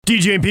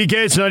DJ and PK,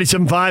 it's 97.5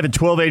 and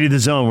 1280 The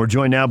Zone. We're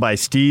joined now by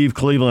Steve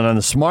Cleveland on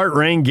the Smart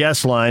Rain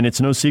guest line.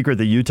 It's no secret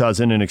that Utah's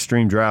in an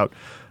extreme drought.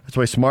 That's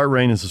why Smart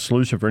Rain is a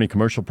solution for any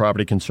commercial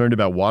property concerned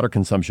about water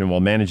consumption while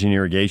managing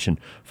irrigation.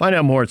 Find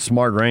out more at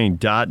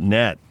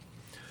smartrain.net.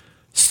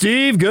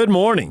 Steve, good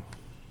morning.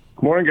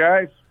 Good morning,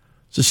 guys.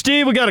 So,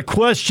 Steve, we got a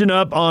question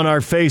up on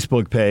our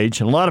Facebook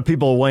page, and a lot of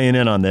people are weighing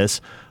in on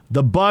this.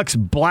 The Bucks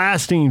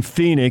blasting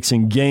Phoenix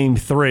in Game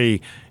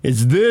 3.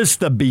 Is this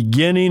the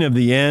beginning of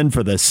the end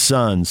for the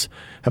Suns?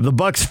 Have the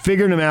Bucks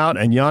figured him out,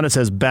 and Giannis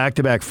has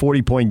back-to-back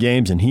 40-point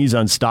games, and he's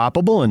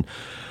unstoppable? And,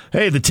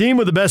 hey, the team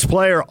with the best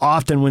player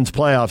often wins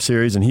playoff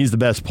series, and he's the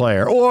best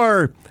player.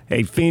 Or,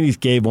 hey, Phoenix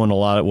gave one a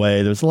lot of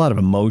way. There's a lot of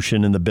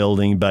emotion in the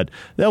building, but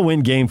they'll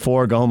win Game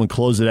 4, go home and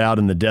close it out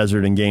in the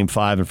desert in Game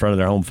 5 in front of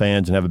their home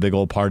fans and have a big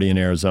old party in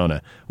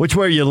Arizona. Which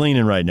way are you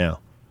leaning right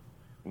now?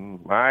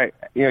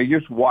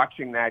 Just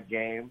watching that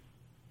game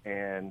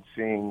and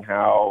seeing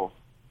how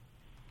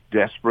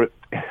desperate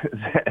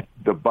that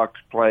the Bucks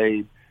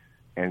played,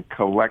 and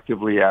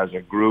collectively as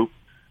a group,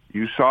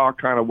 you saw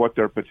kind of what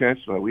their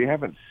potential is. We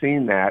haven't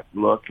seen that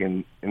look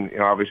in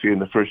obviously in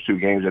the first two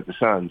games at the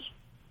Suns.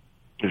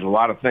 There's a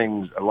lot of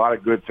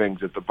good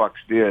things that the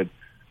Bucks did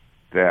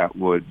that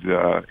would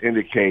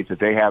indicate that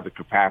they have the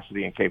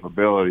capacity and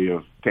capability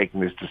of taking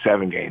this to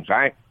 7 games.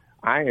 I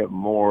have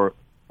more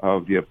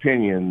of the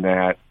opinion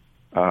that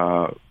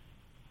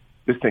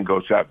this thing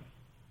goes 7.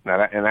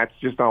 Now and that's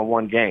just on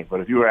one game.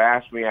 But if you were to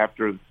ask me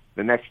after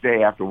the next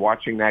day, after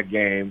watching that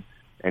game,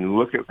 and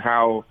look at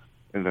how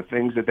and the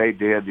things that they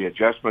did, the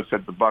adjustments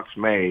that the Bucks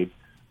made,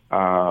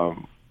 I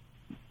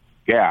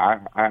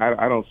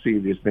don't see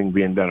this thing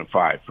being done at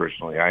 5.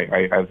 Personally,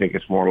 I think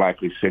it's more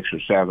likely 6 or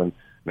 7.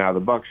 Now the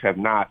Bucks have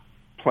not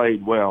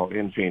played well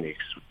in Phoenix.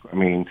 I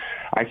mean,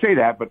 I say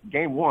that, but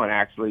Game 1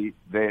 actually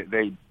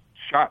they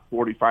shot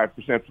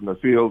 45% from the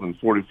field and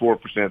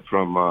 44%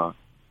 from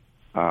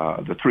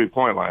the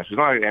 3-point line. So it's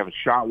not like they haven't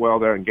shot well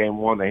there in Game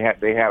 1. They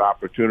had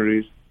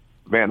opportunities.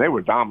 Man, they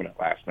were dominant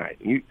last night.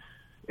 And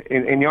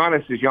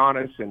Giannis is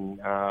Giannis, and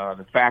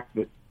the fact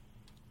that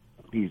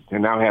he's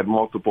now had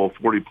multiple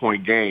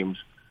 40-point games,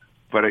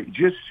 but it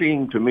just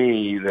seemed to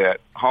me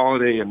that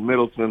Holiday and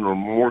Middleton were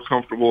more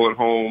comfortable at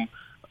home.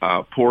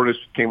 Portis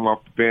came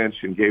off the bench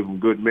and gave them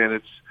good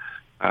minutes.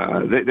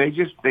 They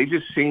just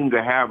seemed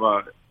to have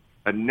a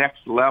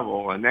next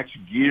level, a next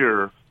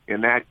gear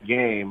in that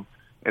game,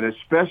 and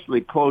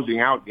especially closing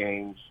out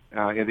games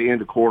at the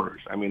end of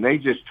quarters. I mean, they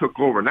just took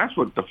over, and that's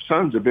what the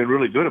Suns have been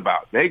really good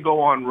about. They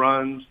go on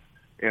runs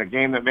in a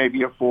game that may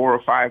be a 4 or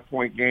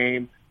 5-point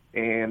game,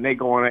 and they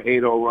go on an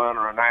 8-0 run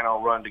or a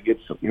 9-0 run to get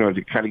some,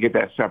 to kind of get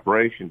that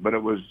separation. But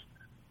it was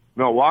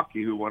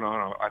Milwaukee who went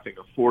on, I think,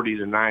 a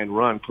 40-9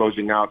 run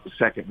closing out the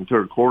second and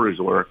third quarters,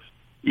 where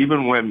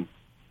even when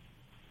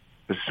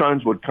the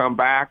Suns would come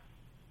back,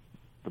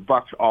 the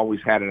Bucks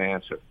always had an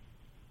answer.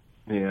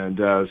 And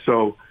and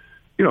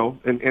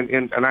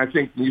I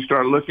think when you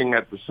start looking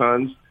at the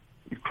Suns,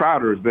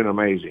 Crowder has been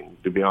amazing,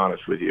 to be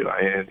honest with you.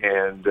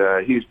 And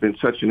he's been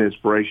such an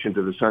inspiration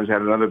to the Suns.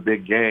 Had another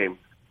big game.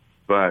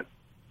 But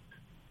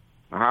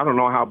I don't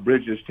know how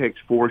Bridges takes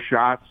 4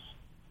 shots.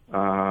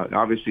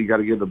 Obviously, you got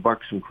to give the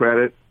Bucks some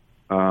credit.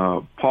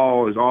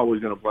 Paul is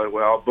always going to play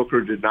well.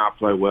 Booker did not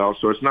play well,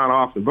 so it's not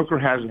often. Booker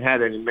hasn't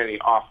had many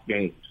off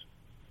games.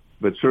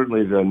 But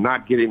certainly the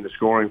not getting the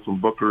scoring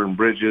from Booker and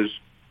Bridges.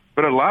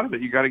 But a lot of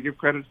it, you got to give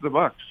credit to the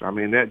Bucks. I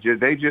mean,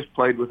 they just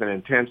played with an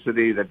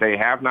intensity that they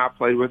have not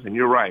played with. And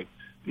you're right,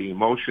 the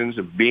emotions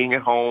of being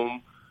at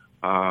home,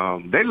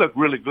 they look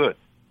really good,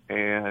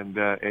 and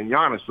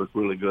Giannis looked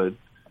really good,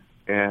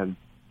 and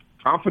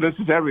confidence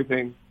is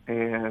everything.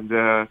 And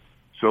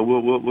so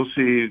we'll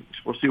see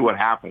what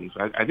happens.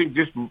 I think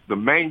just the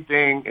main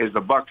thing is the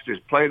Bucks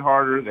just played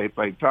harder, they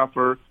played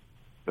tougher.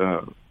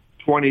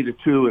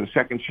 20-2 in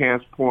second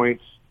chance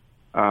points.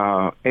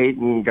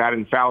 Ayton got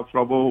in foul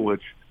trouble,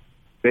 which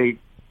the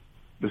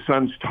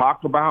Suns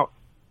talk about,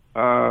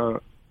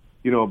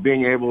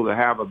 being able to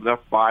have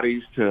enough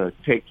bodies to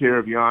take care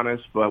of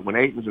Giannis. But when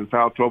Ayton's in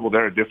foul trouble,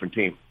 they're a different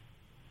team.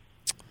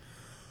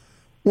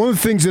 One of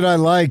the things that I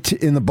liked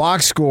in the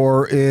box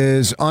score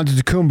is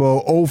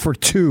Antetokounmpo 0 for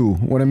 2.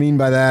 What I mean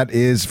by that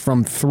is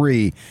from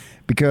 3,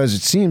 because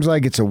it seems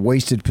like it's a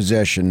wasted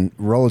possession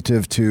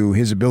relative to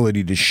his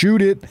ability to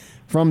shoot it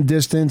from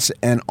distance,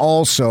 and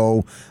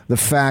also the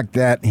fact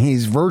that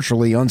he's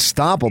virtually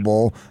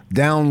unstoppable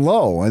down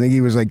low. I think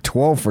he was like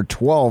 12 for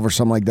 12 or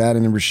something like that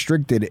in the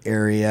restricted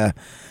area.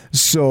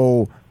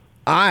 So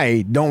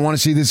I don't want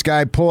to see this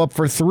guy pull up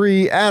for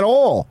 3 at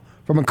all.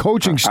 From a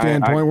coaching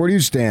standpoint, where do you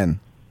stand?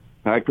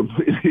 I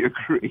completely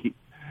agree.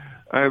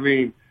 I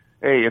mean,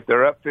 hey, if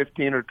they're up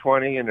 15 or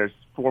 20 and there's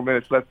 4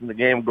 minutes left in the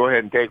game, go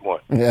ahead and take one.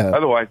 Yeah.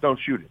 Otherwise, don't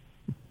shoot it.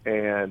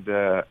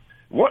 And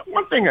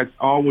one thing that's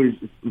always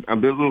a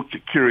little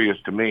curious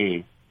to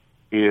me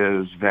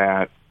is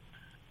that,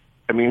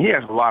 I mean, he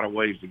has a lot of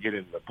ways to get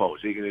into the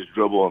post. He can just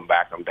dribble and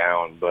back them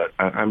down. But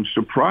I'm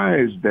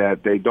surprised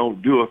that they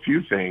don't do a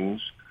few things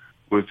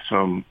with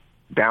some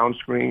down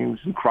screens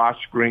and cross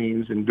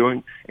screens and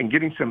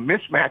getting some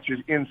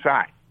mismatches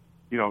inside.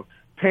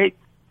 take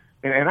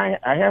and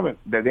I haven't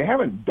they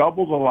haven't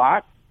doubled a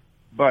lot,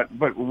 but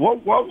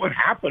what would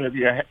happen if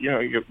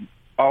you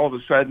all of a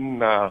sudden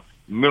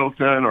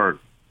Middleton or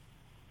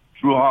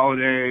Drew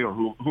Holiday or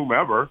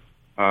whomever,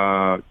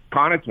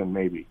 Connaughton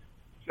maybe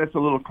sets a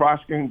little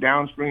cross screen,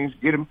 down screens,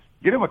 get him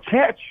a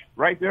catch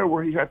right there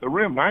where he's at the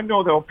rim. And I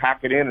know they'll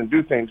pack it in and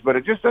do things, but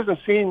it just doesn't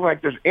seem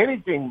like there's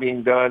anything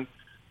being done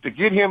to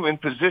get him in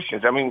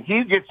positions. I mean,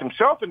 he gets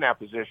himself in that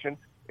position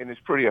and is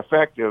pretty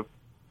effective,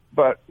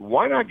 but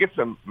why not get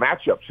some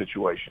matchup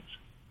situations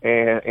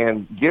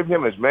and give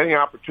him as many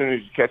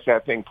opportunities to catch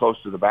that thing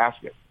close to the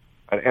basket?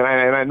 And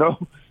I know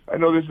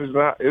this is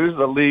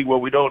a league where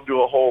we don't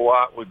do a whole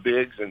lot with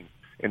bigs and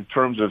in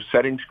terms of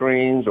setting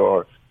screens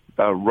or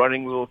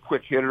running little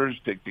quick hitters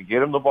to get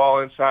them the ball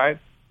inside.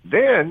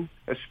 Then,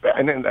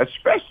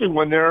 especially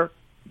when their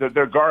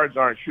guards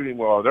aren't shooting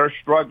well, they're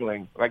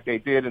struggling like they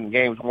did in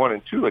games 1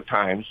 and 2 at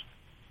times.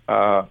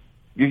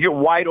 You get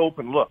wide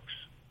open looks.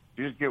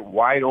 You just get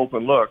wide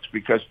open looks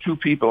because two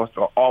people have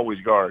to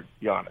always guard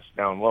Giannis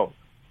down low.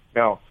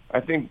 Now,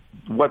 I think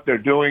what they're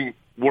doing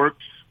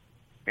works,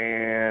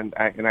 and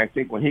I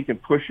think when he can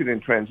push it in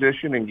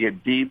transition and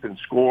get deep and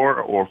score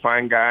or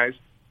find guys,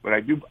 but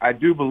I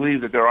do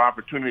believe that there are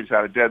opportunities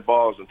out of dead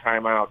balls and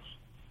timeouts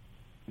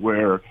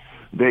where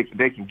they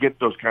can get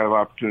those kind of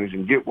opportunities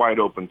and get wide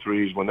open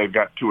threes when they've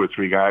got 2 or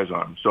 3 guys on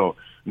them. So,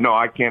 no,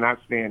 I cannot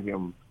stand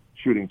him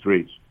shooting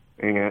threes.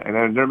 And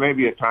then there may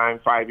be a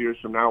time 5 years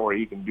from now where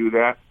he can do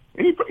that.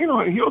 And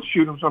he'll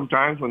shoot them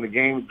sometimes when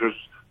there's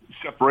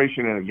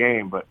separation in a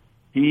game, but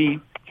he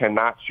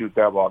cannot shoot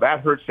that ball. That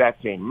hurts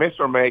that team. Miss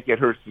or make, it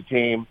hurts the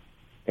team.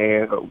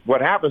 And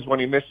what happens when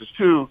he misses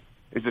too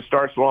is it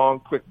starts long,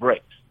 quick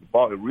breaks.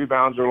 The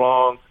rebounds are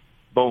long.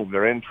 Boom,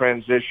 they're in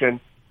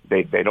transition.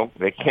 They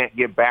can't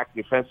get back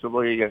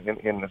defensively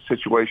in a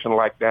situation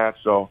like that.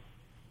 So,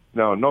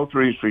 no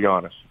threes for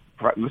Giannis.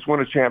 Let's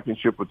win a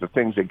championship with the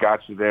things that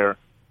got you there.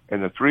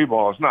 And the 3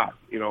 ball is not,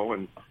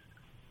 and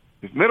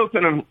if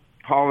Middleton and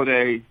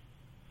Holiday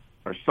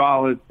are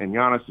solid and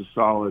Giannis is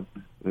solid,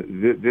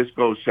 this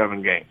goes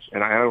 7 games.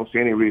 And I don't see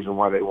any reason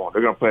why they won't.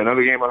 They're going to play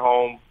another game at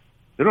home.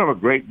 They don't have a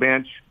great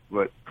bench,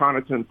 but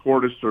Connaughton,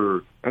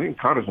 Portis, I think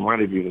Connaughton might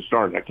have even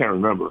started. I can't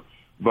remember.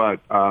 But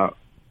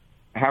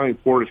having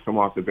Portis come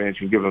off the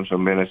bench and give them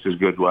some minutes is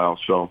good. Well,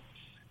 so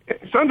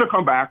Suns will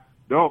come back.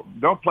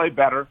 Don't play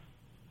better,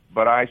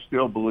 but I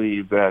still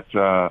believe that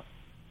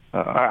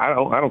I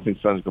don't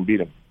think Suns can beat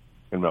them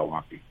in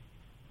Milwaukee.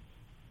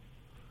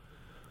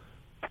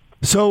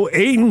 So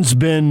Ayton's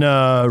been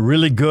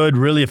really good,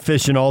 really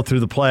efficient all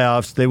through the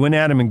playoffs. They went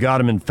at him and got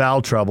him in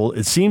foul trouble.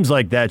 It seems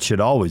like that should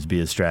always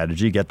be a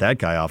strategy, get that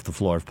guy off the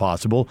floor if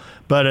possible.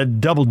 But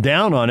double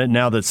down on it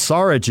now that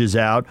Saric is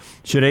out.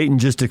 Should Ayton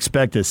just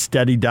expect a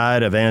steady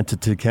diet of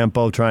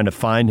Antetokounmpo trying to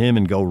find him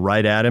and go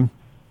right at him?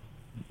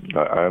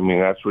 I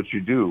mean, that's what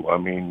you do. I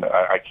mean,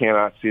 I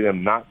cannot see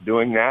them not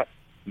doing that.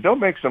 They'll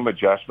make some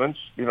adjustments.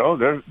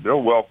 They're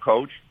well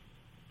coached.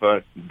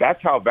 But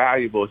that's how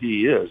valuable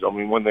he is. I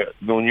mean,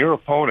 when your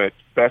opponent's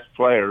best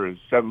player is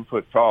 7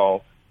 foot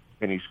tall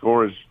and he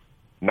scores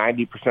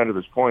 90% of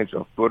his points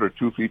a foot or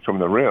 2 feet from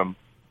the rim,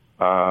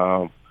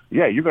 you're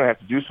going to have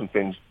to do some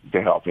things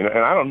to help. And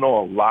I don't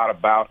know a lot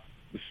about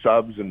the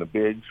subs and the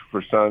bigs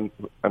for Sun.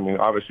 I mean,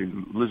 obviously,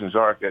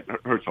 Lizenzark, that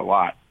hurts a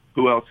lot.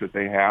 Who else that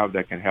they have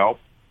that can help?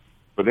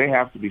 But they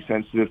have to be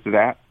sensitive to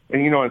that.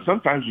 And, and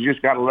sometimes you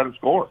just got to let them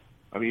score.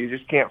 I mean, you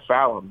just can't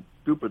foul them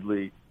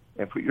stupidly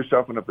and put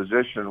yourself in a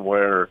position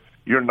where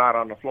you're not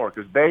on the floor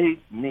because they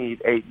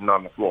need Ayton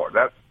on the floor.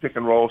 That pick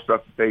and roll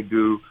stuff that they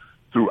do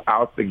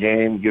throughout the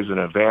game gives an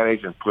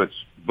advantage and puts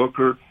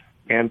Booker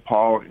and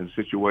Paul in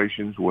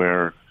situations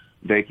where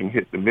they can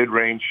hit the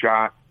mid-range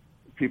shot.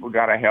 People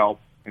got to help,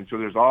 and so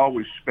there's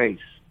always space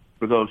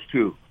for those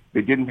two.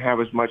 They didn't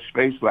have as much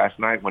space last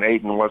night when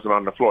Ayton wasn't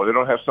on the floor. They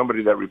don't have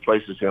somebody that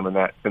replaces him in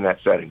that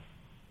setting.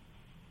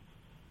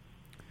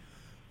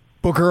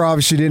 Booker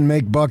obviously didn't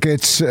make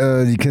buckets.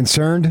 You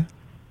concerned?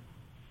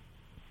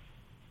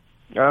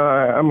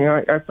 I mean,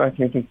 I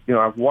think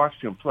I've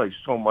watched him play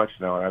so much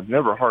now, and I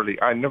never hardly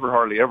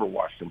ever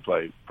watched him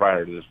play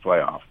prior to these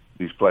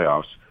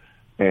playoffs.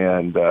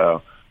 And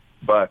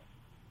but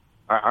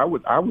I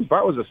would, if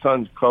I was a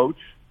Suns coach,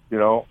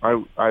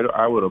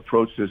 I would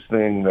approach this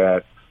thing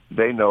that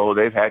they know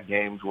they've had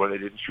games where they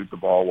didn't shoot the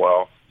ball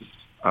well.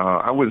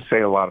 I wouldn't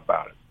say a lot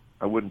about it.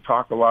 I wouldn't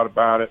talk a lot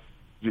about it.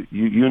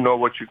 You know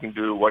what you can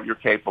do, what you're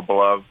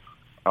capable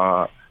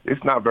of.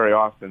 It's not very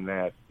often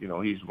that,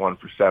 he's 1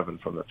 for 7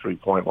 from the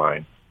 3-point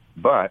line.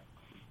 But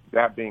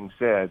that being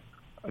said,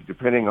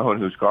 depending on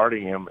who's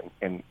guarding him,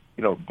 and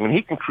when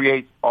he can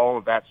create all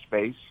of that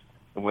space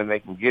and when they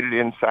can get it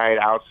inside,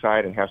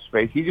 outside, and have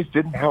space, he just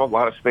didn't have a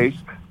lot of space.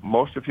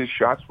 Most of his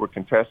shots were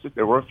contested.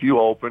 There were a few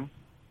open,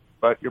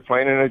 but you're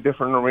playing in a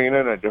different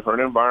arena, in a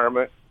different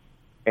environment.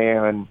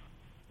 And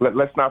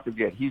let's not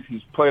forget, he's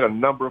played a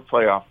number of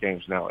playoff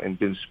games now and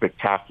been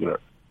spectacular.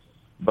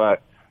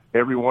 But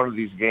every one of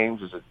these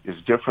games is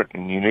different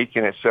and unique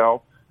in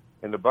itself.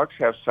 And the Bucks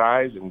have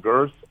size and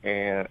girth,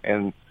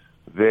 and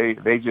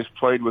they just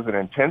played with an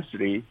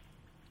intensity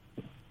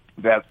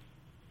that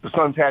the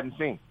Suns hadn't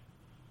seen.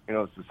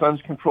 The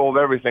Suns controlled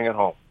everything at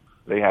home.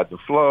 They had the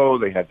flow,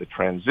 they had the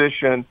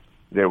transition,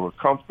 they were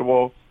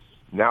comfortable.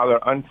 Now they're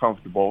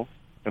uncomfortable.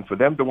 And for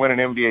them to win an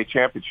NBA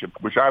championship,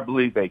 which I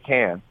believe they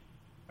can,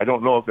 I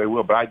don't know if they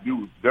will, but I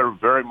do. They're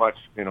very much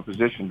in a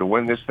position to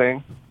win this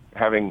thing,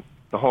 having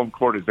the home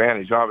court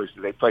advantage.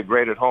 Obviously, they play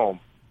great at home,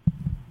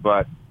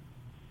 but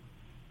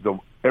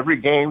every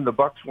game the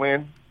Bucks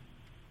win,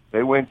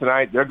 they win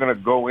tonight. They're going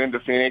to go into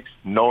Phoenix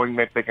knowing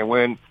that they can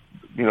win.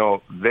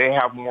 They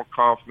have more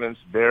confidence.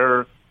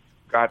 They're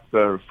got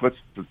their foot,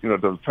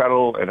 the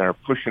pedal, and are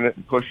pushing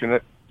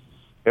it.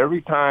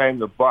 Every time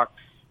the Bucks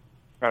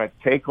kind of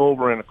take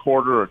over in a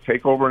quarter or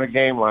take over in a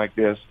game like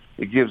this,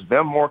 it gives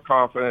them more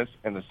confidence,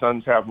 and the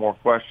Suns have more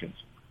questions.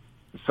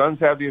 The Suns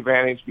have the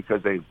advantage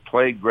because they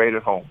played great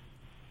at home,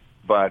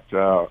 but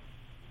the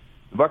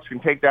Bucks can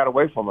take that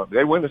away from them.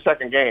 They win the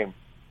second game.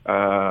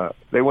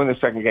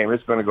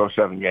 It's going to go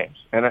 7 games,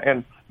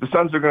 and the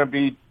Suns are going to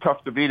be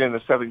tough to beat in the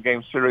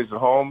 7-game series at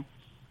home.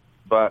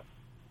 But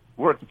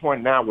we're at the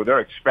point now where they're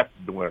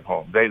expected to win at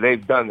home.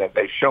 They've done that.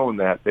 They've shown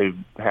that. They've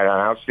had an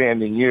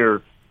outstanding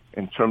year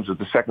in terms of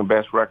the second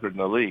best record in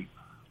the league.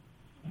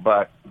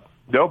 But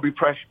there'll be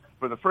pressure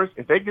for the first.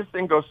 If they get this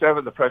thing go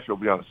 7, the pressure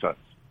will be on the Suns.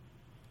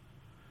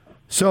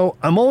 So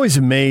I'm always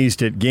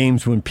amazed at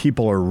games when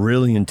people are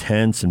really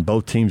intense and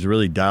both teams are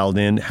really dialed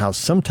in, how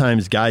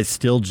sometimes guys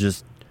still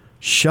just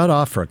shut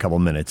off for a couple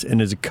minutes.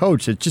 And as a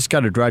coach, it's just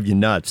got to drive you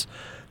nuts.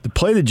 The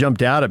play that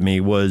jumped out at me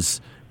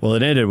was,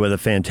 it ended with a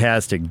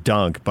fantastic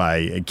dunk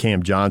by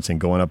Cam Johnson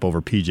going up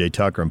over P.J.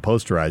 Tucker and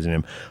posterizing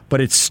him. But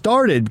it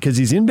started because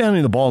he's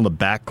inbounding the ball in the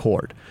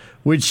backcourt,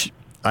 which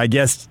I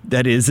guess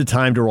that is the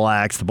time to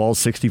relax. The ball's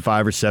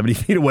 65 or 70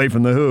 feet away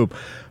from the hoop.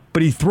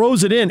 But he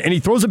throws it in, and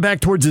he throws it back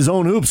towards his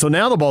own hoop. So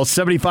now the ball's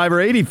 75 or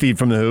 80 feet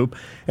from the hoop,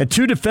 and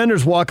 2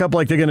 defenders walk up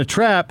like they're going to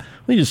trap.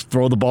 They just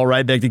throw the ball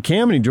right back to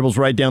Cam, and he dribbles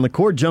right down the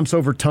court, jumps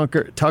over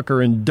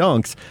Tucker and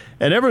dunks.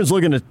 And everyone's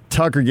looking at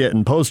Tucker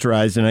getting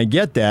posterized, and I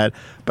get that.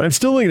 But I'm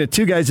still looking at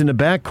 2 guys in the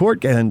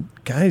backcourt and,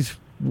 guys,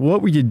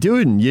 what were you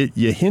doing?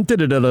 You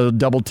hinted at a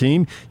double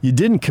team. You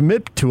didn't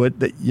commit to it.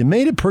 That you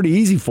made it pretty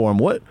easy for him.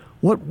 What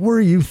were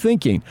you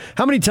thinking?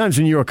 How many times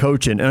when you were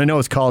coaching, and I know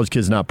it's college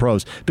kids, not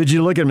pros, but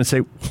you look at them and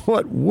say,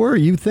 what were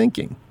you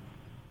thinking?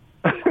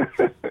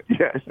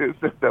 Yeah, it's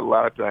said that a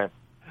lot of times.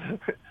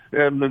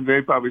 And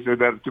they probably said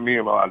that to me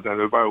a lot of times.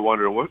 They're probably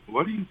wondering,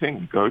 what are you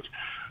thinking, Coach?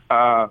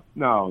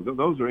 No,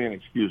 those are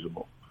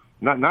inexcusable.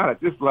 Not at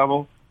this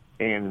level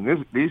and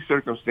in these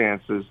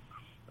circumstances.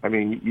 I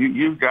mean,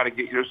 you've got to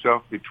get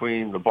yourself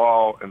between the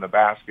ball and the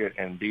basket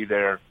and be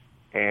there.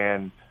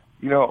 And,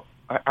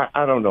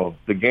 I don't know.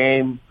 The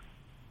game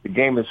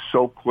is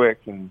so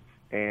quick,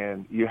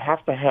 and you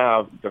have to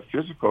have the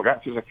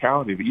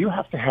physicality, but you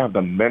have to have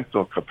the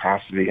mental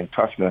capacity and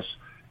toughness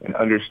and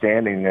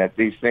understanding that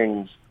these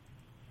things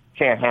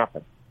can't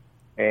happen.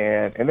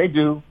 And they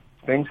do.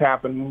 Things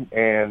happen,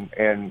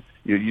 and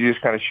you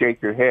just kind of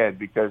shake your head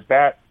because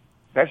that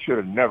should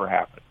have never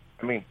happened.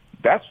 I mean,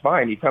 that's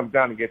fine. He comes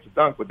down and gets a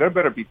dunk, but there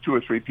better be 2 or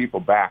 3 people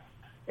back.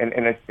 And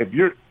if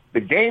you're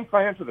the game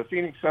plan for the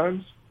Phoenix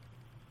Suns,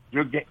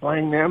 you're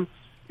playing them,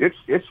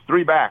 it's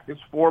 3 back,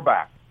 it's 4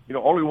 back.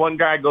 Only one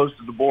guy goes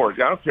to the boards.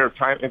 I don't care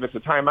if it's a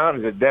timeout,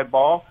 it's a dead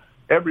ball.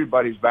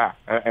 Everybody's back,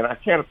 and I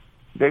can't.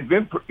 They've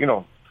been,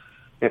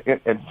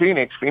 in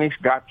Phoenix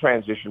got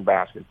transition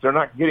baskets. They're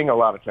not getting a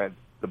lot of transition.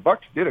 The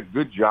Bucks did a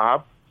good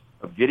job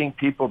of getting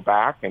people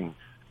back and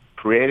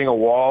creating a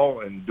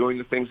wall and doing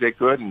the things they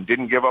could, and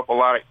didn't give up a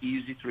lot of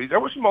easy threes. There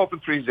were some open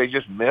threes they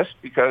just missed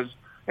because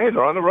hey,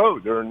 they're on the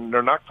road. They're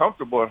not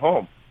comfortable at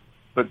home.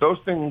 But those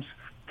things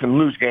can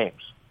lose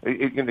games.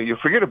 You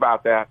forget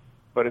about that.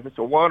 But if it's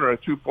a 1 or a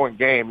 2-point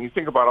game, you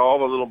think about all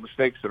the little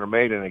mistakes that are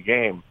made in a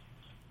game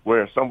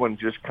where someone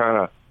just kind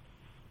of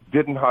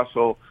didn't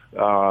hustle,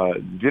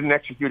 didn't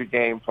execute a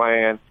game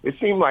plan. It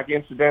seemed like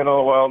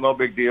incidental, well, no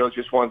big deal, it's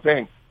just one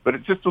thing. But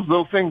it's just those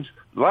little things.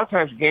 A lot of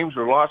times games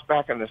are lost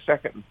back in the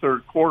second and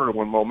third quarter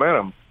when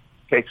momentum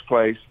takes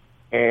place,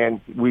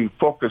 and we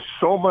focus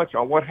so much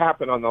on what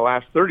happened on the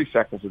last 30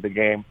 seconds of the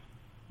game,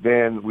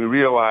 then we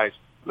realize,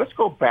 let's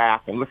go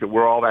back and look at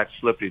where all that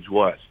slippage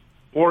was.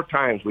 4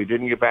 times we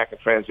didn't get back in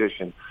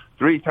transition.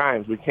 3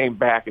 times we came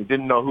back and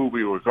didn't know who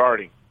we were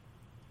guarding.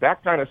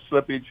 That kind of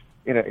slippage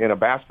in a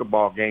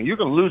basketball game, you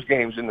can lose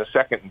games in the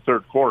second and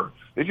third quarter.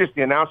 It's just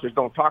the announcers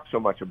don't talk so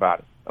much about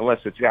it unless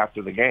it's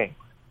after the game.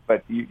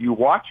 But you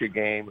watch a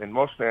game, and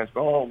most fans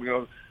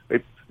go,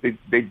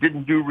 they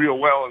didn't do real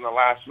well in the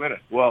last minute.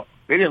 Well,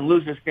 they didn't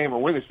lose this game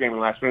or win this game in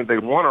the last minute. They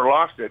won or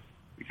lost it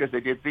because they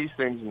did these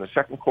things in the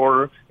second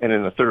quarter and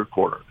in the third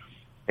quarter.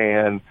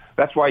 And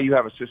that's why you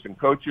have assistant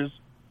coaches.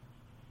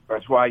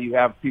 That's why you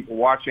have people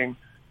watching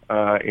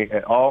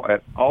at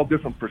all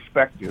different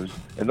perspectives,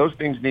 and those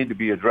things need to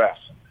be addressed.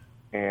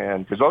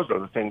 And because those are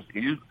the things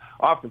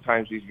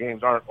oftentimes these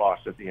games aren't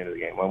lost at the end of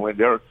the game. When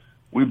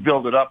we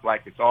build it up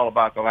like it's all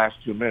about the last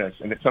 2 minutes,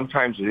 and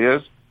sometimes it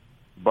is,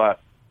 but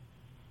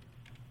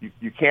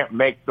you can't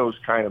make those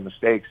kind of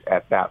mistakes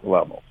at that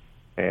level,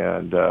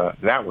 and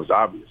that was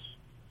obvious.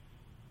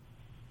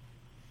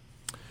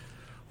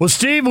 Well,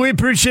 Steve, we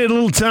appreciate a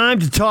little time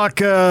to talk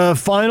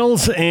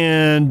finals,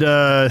 and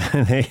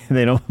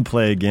they don't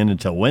play again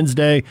until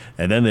Wednesday,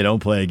 and then they don't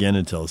play again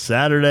until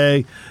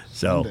Saturday.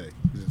 So, Sunday.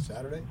 Is it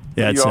Saturday?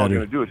 Yeah, it's You're all Saturday.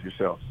 going to do it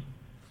yourselves.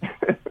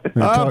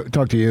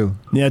 Talk to you.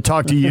 Yeah,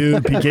 talk to you.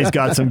 PK's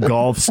got some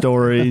golf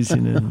stories. So.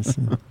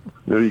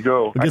 There you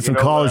go. We'll get some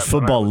college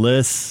football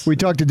lists. We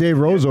talked to Dave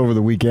Rose over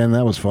the weekend.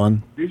 That was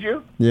fun. Did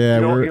you? Yeah,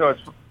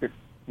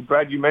 I'm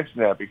glad you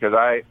mentioned that because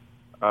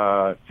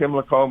Tim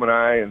Lacombe and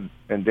I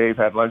and Dave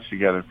had lunch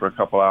together for a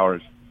couple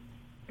hours,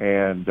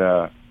 and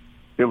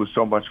it was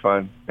so much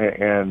fun.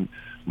 And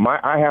my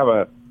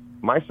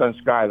son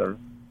Skyler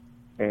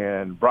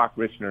and Brock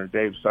Richner,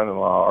 Dave's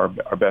son-in-law,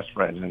 are best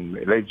friends, and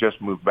they just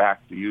moved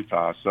back to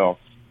Utah. So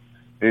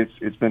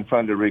it's been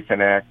fun to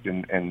reconnect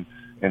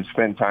and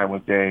spend time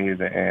with Dave.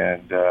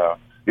 And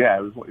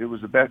it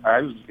was the best.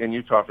 I was in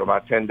Utah for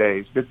about 10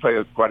 days. Did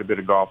play quite a bit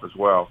of golf as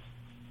well.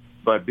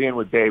 But being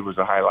with Dave was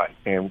a highlight,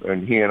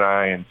 and he and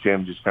I and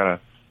Tim just kind of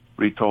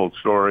retold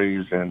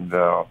stories, and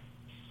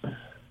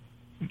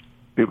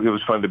it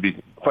was fun to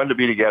be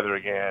together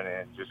again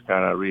and just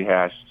kind of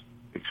rehashed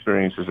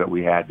experiences that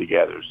we had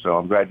together. So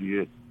I'm glad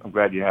you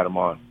had him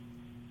on.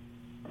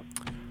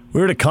 We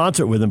were at a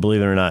concert with him,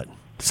 believe it or not.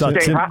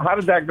 Dave, how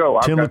did that go?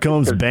 Tim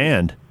Lacombe's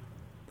band.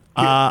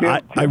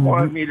 Tim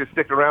wanted me to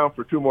stick around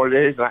for 2 more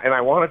days, and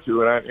I wanted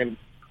to. And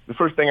the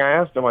first thing I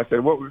asked him, I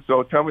said,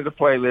 "So tell me the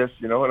playlist,"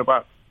 and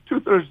about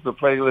 2/3 of the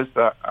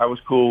playlist I was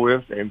cool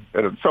with, and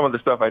some of the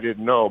stuff I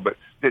didn't know. But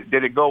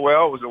did it go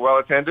well? Was it well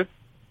attended?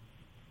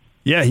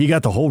 Yeah, he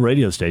got the whole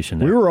radio station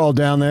there. We were all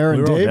down there,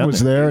 and Dave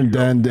was there, and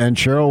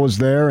Cheryl was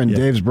there, and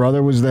Dave's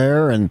brother was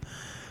there, and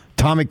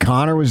Tommy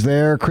Connor was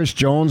there, Chris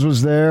Jones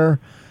was there.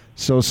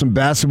 So some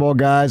basketball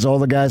guys, all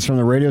the guys from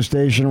the radio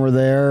station were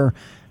there,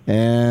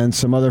 and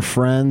some other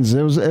friends.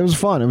 It was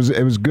fun. It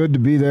was good to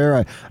be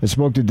there. I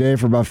spoke to Dave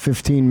for about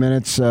 15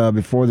 minutes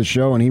before the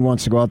show, and he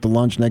wants to go out to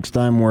lunch next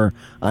time where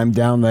I'm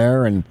down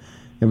there, and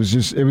it was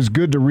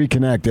good to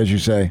reconnect, as you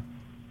say.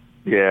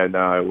 Yeah,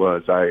 no, it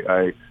was.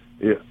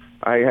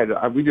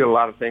 We did a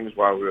lot of things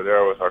while we were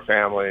there with our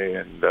family,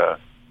 and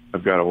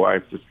I've got a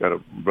wife that's got a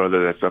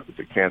brother that's up at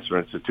the Cancer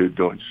Institute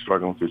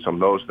struggling through some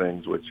of those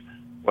things, which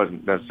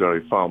wasn't necessarily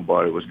fun,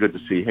 but it was good to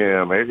see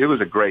him. It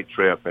was a great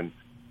trip,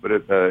 but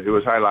it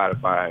was highlighted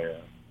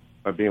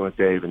by being with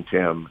Dave and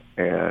Tim.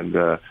 And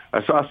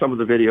I saw some of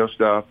the video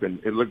stuff, and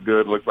it looked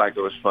good, looked like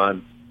it was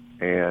fun.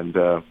 And,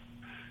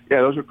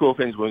 those are cool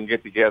things when we can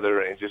get together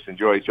and just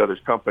enjoy each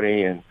other's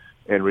company and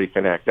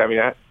reconnect. I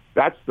mean,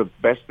 that's the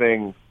best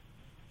thing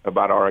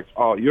about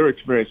your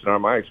experience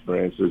and my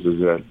experiences is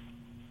that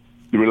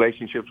the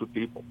relationships with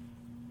people.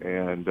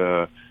 And,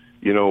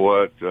 you know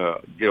what,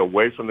 get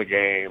away from the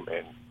game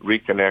and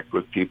reconnect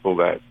with people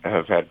that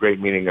have had great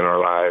meaning in our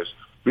lives.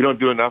 We don't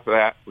do enough of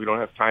that. We don't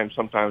have time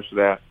sometimes for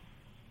that.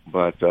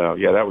 But,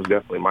 that was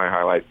definitely my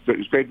highlight.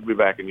 It's great to be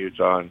back in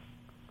Utah. And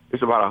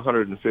it's about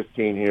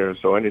 115 here,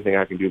 so anything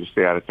I can do to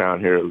stay out of town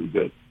here would be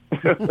good.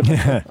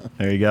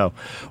 There you go.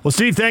 Well,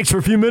 Steve, thanks for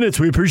a few minutes.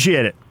 We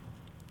appreciate it.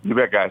 You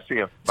bet, guys. See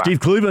you. Bye. Steve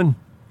Cleveland,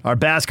 our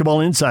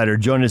basketball insider,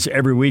 joining us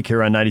every week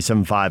here on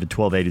 97.5 at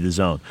 1280 The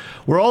Zone.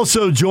 We're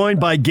also joined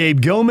by Gabe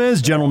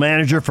Gomez, general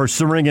manager for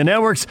Syringa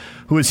Networks,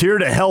 who is here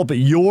to help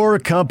your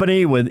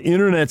company with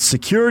internet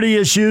security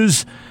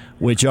issues,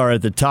 which are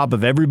at the top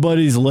of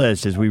everybody's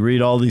list as we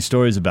read all these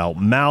stories about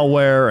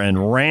malware and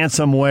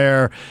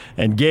ransomware.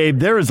 And Gabe,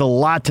 there is a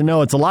lot to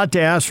know. It's a lot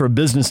to ask for a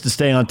business to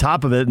stay on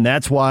top of it, and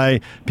that's why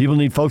people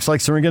need folks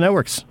like Syringa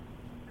Networks.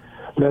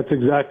 That's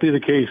exactly the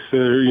case.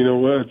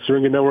 At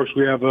Syringa Networks,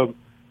 we have an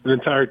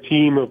entire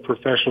team of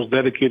professionals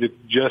dedicated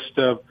to just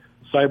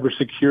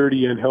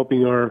cybersecurity and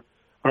helping our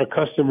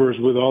customers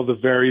with all the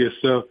various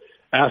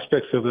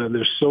aspects of it. And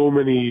there's so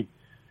many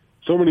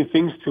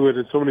things to it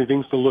and so many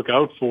things to look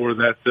out for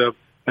that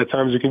at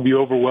times it can be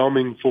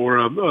overwhelming for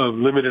a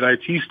limited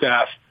IT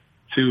staff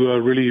to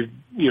really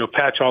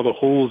patch all the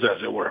holes,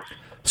 as it were.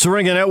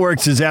 Syringa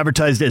Networks is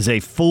advertised as a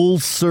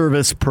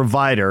full-service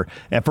provider.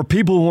 And for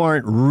people who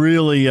aren't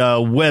really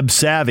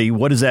web-savvy,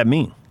 what does that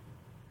mean?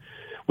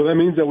 Well, that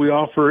means that we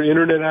offer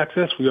internet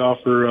access. We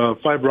offer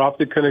fiber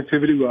optic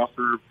connectivity. We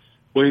offer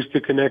ways to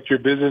connect your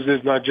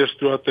businesses, not just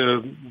throughout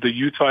the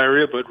Utah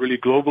area, but really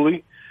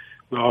globally.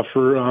 We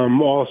offer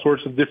all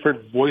sorts of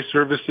different voice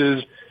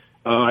services,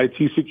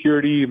 IT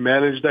security,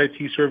 managed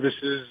IT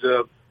services,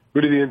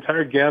 really the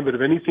entire gambit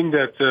of anything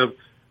that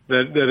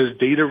is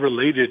data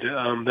related.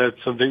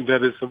 That's something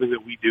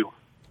that we do.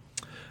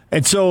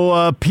 And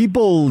so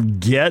people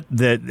get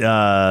that,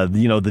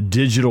 the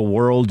digital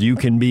world, you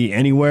can be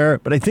anywhere.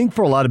 But I think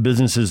for a lot of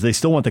businesses, they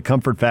still want the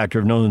comfort factor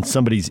of knowing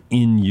somebody's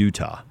in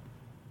Utah.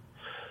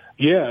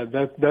 Yeah,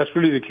 that's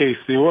really the case.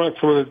 They want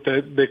someone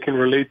that can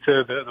relate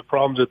to the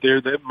problems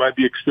that might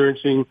be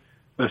experiencing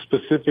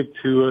specific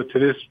to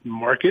this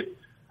market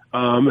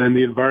and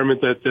the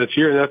environment that's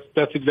here. And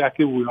that's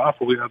exactly what we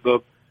offer. We have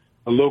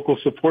a local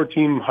support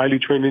team, highly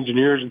trained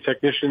engineers and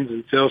technicians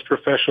and sales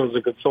professionals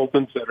and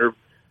consultants that are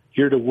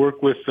here to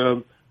work with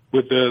the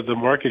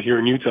market here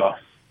in Utah.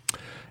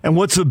 And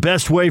what's the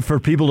best way for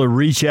people to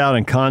reach out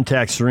and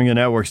contact Syringa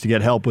Networks to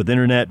get help with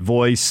internet,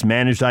 voice,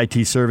 managed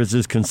IT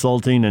services,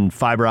 consulting, and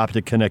fiber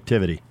optic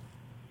connectivity?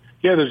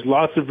 Yeah, there's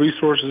lots of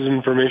resources and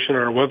information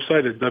on our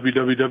website at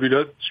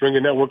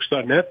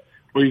www.syringanetworks.net,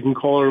 or you can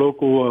call our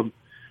local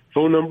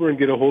phone number and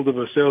get a hold of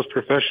a sales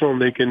professional, and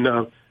they can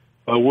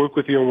work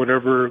with you on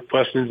whatever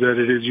questions that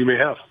it is you may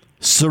have.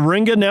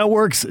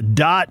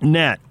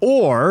 SyringaNetworks.net,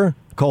 or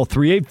call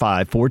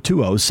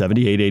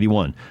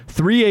 385-420-7881.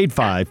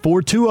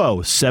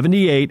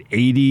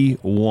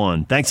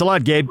 385-420-7881. Thanks a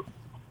lot, Gabe.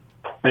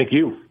 Thank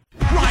you.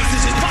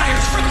 Rises and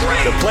fires for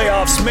three. The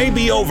playoffs may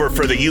be over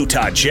for the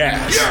Utah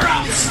Jazz. You're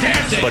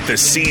outstanding. But the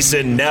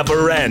season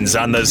never ends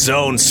on the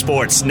Zone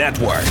Sports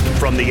Network.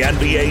 From the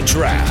NBA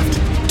Draft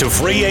to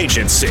free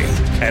agency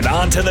and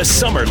on to the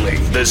Summer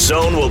League, the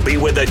Zone will be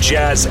with the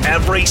Jazz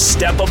every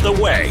step of the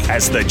way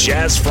as the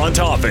Jazz front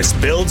office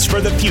builds for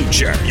the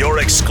future. Your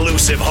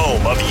exclusive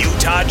home of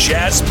Utah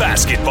Jazz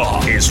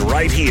basketball is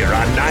right here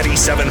on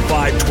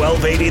 97.5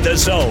 1280 The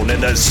Zone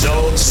and the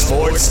Zone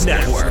Sports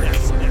Network.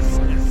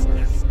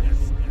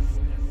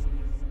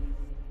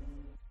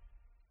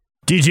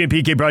 DJ and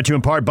PK brought to you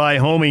in part by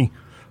Homey.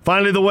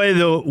 Finally,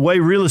 the way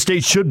real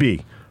estate should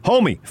be.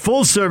 Homey,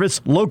 full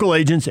service, local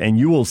agents, and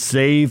you will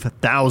save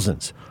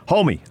thousands.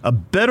 Homey, a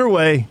better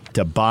way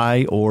to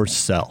buy or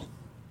sell.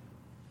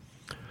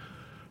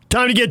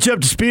 Time to get you up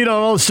to speed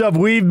on all the stuff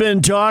we've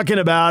been talking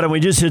about, and we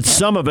just hit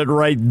some of it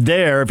right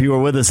there if you were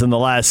with us in the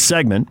last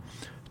segment,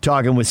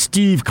 talking with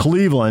Steve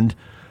Cleveland.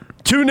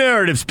 2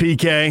 narratives,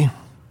 PK,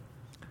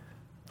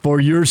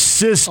 for your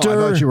sister. Oh, I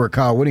thought you were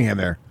Kyle Whittingham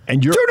there.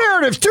 And your 2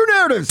 narratives, 2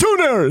 narratives. 2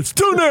 narratives,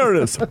 2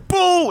 narratives.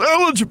 Bull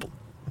eligible.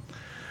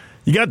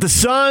 You got the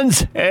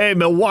Suns. Hey,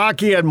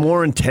 Milwaukee had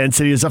more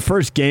intensity. It's the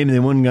first game. They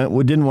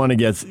didn't want to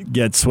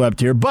get swept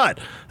here. But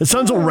the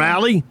Suns will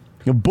rally.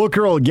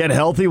 Booker will get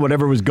healthy,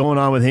 whatever was going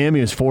on with him.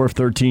 He was 4 of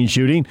 13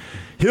 shooting.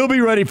 He'll be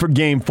ready for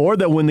Game 4.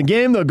 They'll win the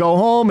game. They'll go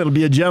home. It'll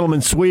be a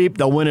gentleman's sweep.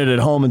 They'll win it at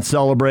home and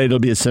celebrate. It'll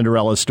be a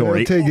Cinderella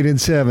story. They'll take it in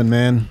 7,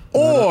 man. I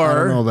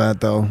don't know that,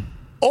 though.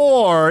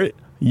 Or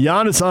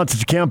Giannis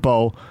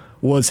Antetokounmpo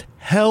was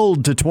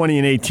held to 20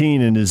 and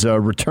 18 in his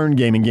return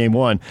game in Game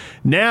 1.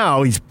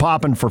 Now he's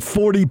popping for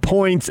 40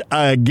 points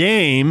a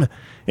game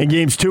in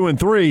Games 2 and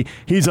 3.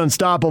 He's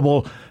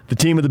unstoppable. The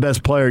team with the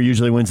best player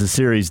usually wins the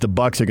series. The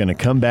Bucks are going to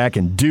come back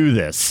and do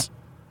this.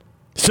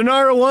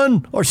 Scenario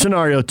 1 or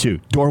Scenario 2?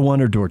 Door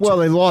 1 or door 2? Well,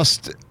 they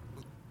lost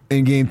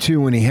in Game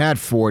 2 when he had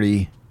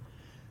 40.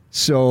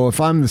 So if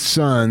I'm the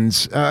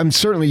Suns,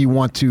 certainly you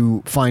want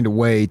to find a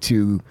way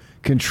to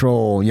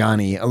control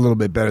Yanni a little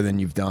bit better than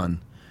you've done.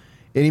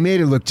 And he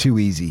made it look too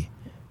easy.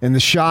 And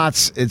the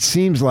shots, it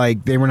seems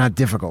like they were not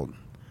difficult.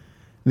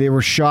 They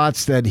were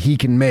shots that he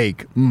can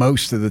make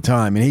most of the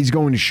time. And he's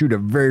going to shoot a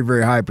very,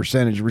 very high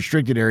percentage.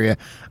 Restricted area,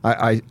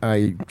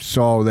 I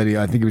saw that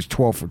I think he was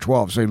 12 for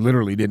 12, so he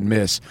literally didn't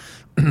miss.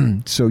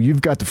 So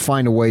you've got to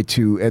find a way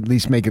to at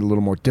least make it a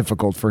little more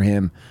difficult for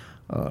him.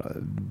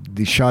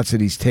 The shots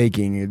that he's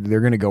taking, they're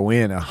going to go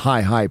in a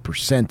high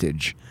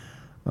percentage.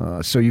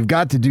 So you've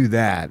got to do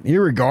that,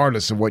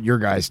 irregardless of what your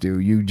guys do.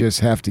 You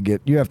just have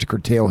to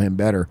curtail him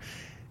better.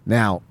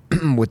 Now,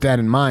 with that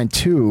in mind,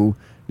 too,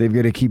 they've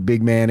got to keep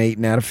big man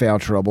Ayton out of foul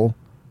trouble,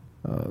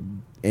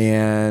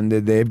 and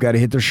they've got to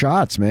hit their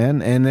shots,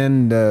 man. And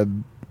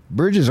then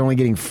Bridges only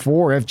getting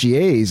 4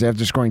 FGAs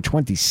after scoring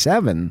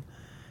 27.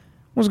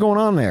 What's going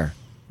on there?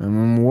 I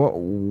mean, what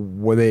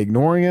were they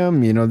ignoring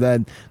him? You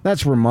know,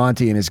 that's where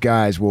Monty and his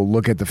guys will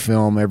look at the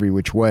film every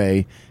which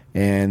way,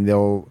 and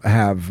they'll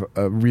have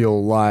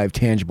real, live,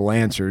 tangible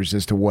answers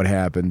as to what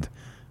happened.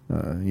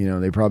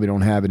 They probably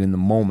don't have it in the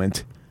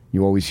moment.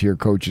 You always hear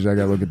coaches, I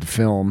got to look at the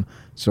film,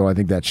 so I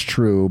think that's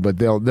true. But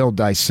they'll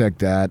dissect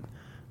that.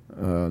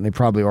 They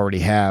probably already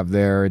have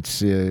there.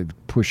 It's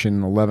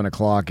pushing 11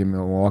 o'clock in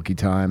Milwaukee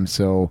time,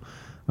 so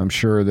I'm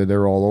sure that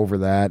they're all over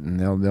that, and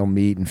they'll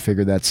meet and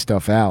figure that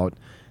stuff out.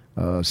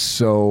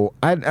 So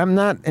I'm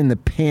not in the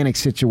panic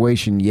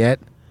situation yet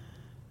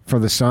for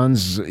the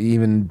Suns,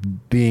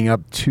 even being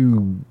up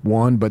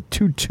 2-1, but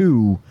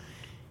 2-2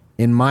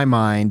 in my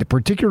mind,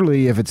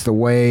 particularly if it's the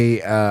way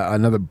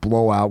another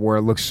blowout where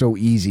it looks so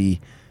easy,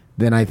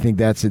 then I think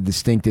that's a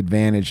distinct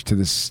advantage to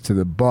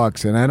the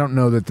Bucks. And I don't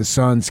know that the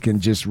Suns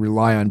can just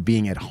rely on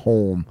being at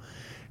home.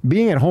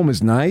 Being at home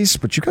is nice,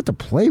 but you got to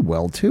play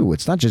well too.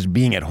 It's not just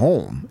being at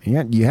home.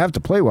 You have to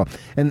play well.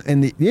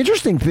 And the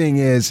interesting thing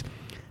is,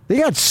 they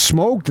got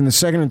smoked in the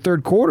second and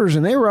third quarters,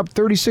 and they were up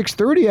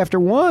 36-30 after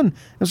one.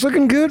 It's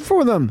looking good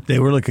for them. They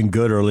were looking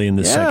good early in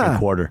the second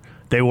quarter.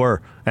 They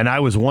were. And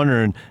I was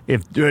wondering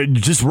if,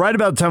 just right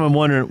about the time I'm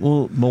wondering,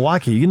 well,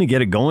 Milwaukee, are you going to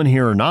get it going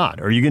here or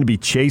not? Are you going to be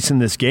chasing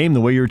this game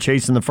the way you were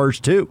chasing the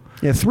first two?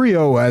 Yeah,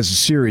 3-0 as a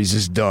series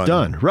is done.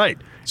 Done, right.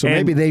 So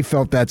maybe they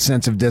felt that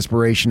sense of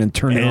desperation and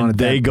turned it on at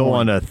that point. And they go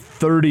on a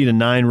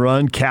 30-9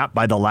 run, capped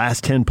by the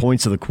last 10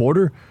 points of the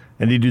quarter.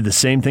 And they do the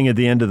same thing at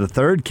the end of the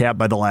third, capped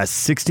by the last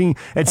 16.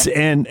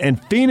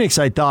 And Phoenix,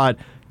 I thought,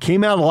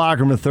 came out of the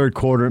locker room in the third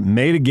quarter,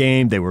 made a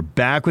game. They were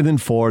back within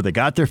 4. They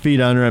got their feet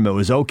under them. It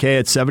was okay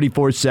at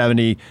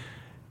 74-70.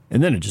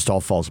 And then it just all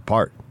falls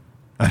apart.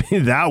 I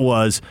mean, that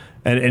was,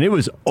 and it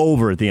was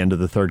over at the end of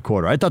the third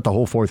quarter. I thought the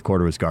whole fourth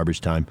quarter was garbage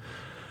time.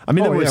 I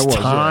mean, there was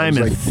time,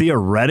 and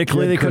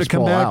theoretically they could have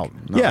come back.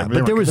 No,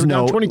 but there was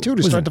no 22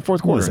 to start the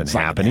fourth quarter. Wasn't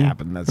happening.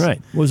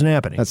 Right, wasn't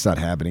happening. That's not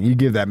happening. You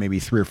give that maybe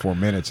 3 or 4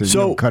 minutes, and you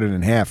don't cut it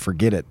in half.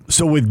 Forget it.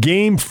 So with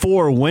Game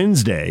 4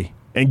 Wednesday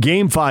and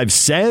Game 5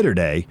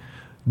 Saturday,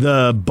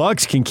 the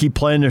Bucks can keep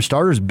playing their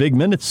starters big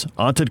minutes.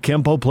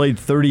 Antetokounmpo played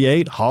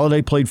 38,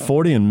 Holiday played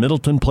 40, and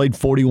Middleton played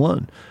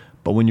 41.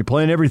 But when you're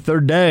playing every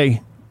third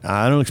day,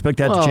 I don't expect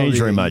that to change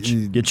very much.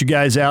 Get you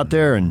guys out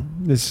there,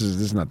 and this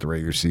is not the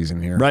regular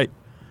season here, right?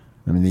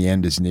 I mean, the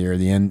end is near.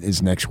 The end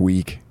is next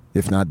week,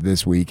 if not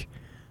this week.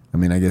 I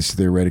mean, I guess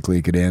theoretically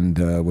it could end,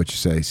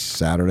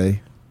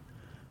 Saturday?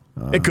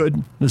 It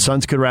could. The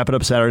Suns could wrap it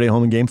up Saturday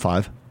home in Game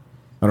 5.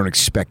 I don't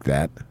expect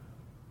that,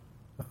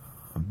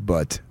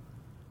 but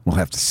we'll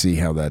have to see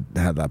how that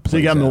plays out. So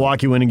you got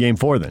Milwaukee winning Game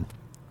 4 then?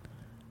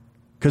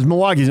 Because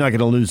Milwaukee's not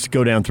going to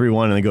go down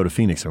 3-1 and then go to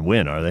Phoenix and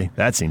win, are they?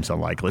 That seems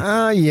unlikely.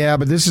 Yeah,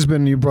 but this has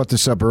been, you brought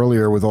this up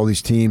earlier with all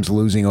these teams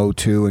losing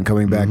 0-2 and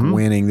coming back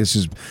winning.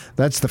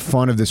 That's the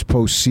fun of this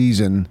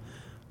postseason,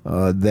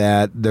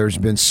 that there's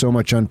been so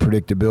much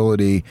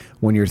unpredictability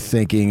when you're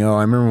thinking,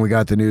 I remember when we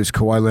got the news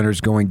Kawhi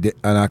Leonard's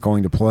not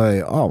going to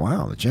play. Oh,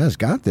 wow, the Jazz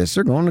got this.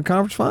 They're going to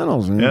conference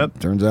finals.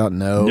 And turns out,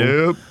 no.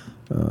 Nope.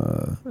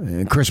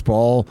 And Chris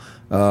Paul,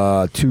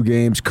 2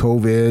 games,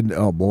 COVID.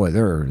 Oh boy,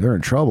 they're in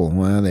trouble.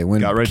 Well, they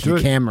win.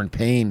 Cameron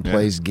Payne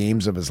plays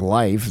games of his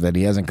life that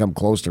he hasn't come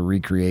close to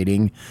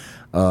recreating.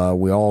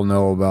 We all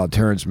know about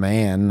Terrence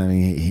Mann. I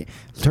mean,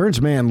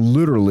 Terrence Mann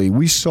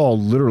we saw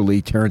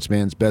Terrence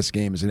Mann's best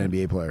game as an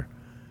NBA player.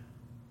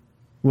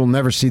 We'll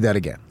never see that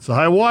again. It's a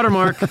high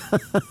watermark.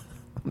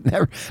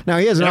 Never. Now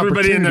he has an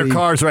Everybody in their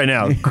cars right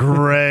now.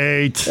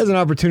 Great. He has an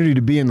opportunity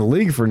to be in the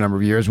league for a number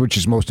of years, which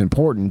is most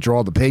important,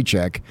 draw the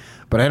paycheck.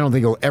 But I don't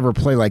think he'll ever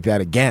play like that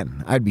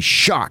again. I'd be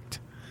shocked.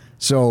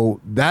 So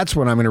that's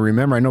what I'm going to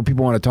remember. I know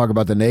people want to talk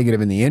about the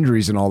negative and the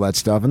injuries and all that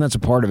stuff, and that's a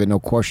part of it,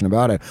 no question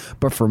about it.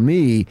 But for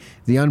me,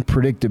 the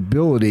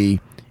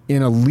unpredictability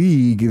in a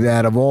league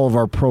that of all of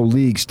our pro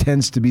leagues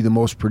tends to be the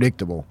most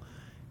predictable.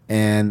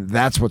 And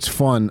that's what's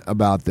fun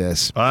about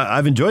this.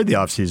 I've enjoyed the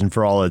offseason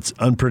for all its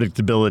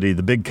unpredictability,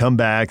 the big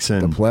comebacks.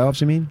 And the playoffs,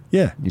 you mean?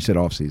 Yeah. You said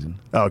offseason.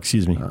 Oh,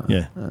 excuse me.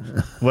 Yeah.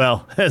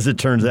 Well, as it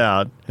turns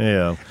out,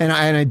 yeah. And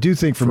I do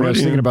think for me, I was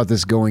thinking about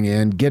this going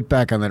in, get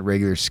back on that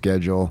regular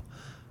schedule.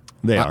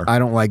 They are. I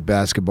don't like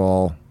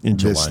basketball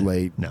this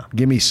late. No.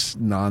 Give me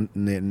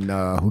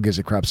who gives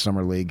a crap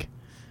summer league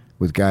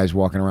with guys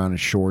walking around in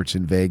shorts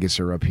in Vegas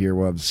or up here.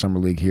 We'll have the summer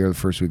league here the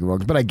first week of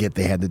August. But I get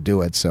they had to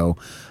do it. So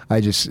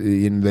I just,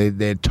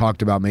 they had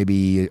talked about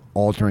maybe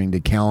altering the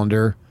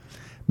calendar.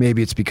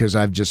 Maybe it's because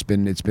it's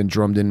been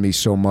drummed in me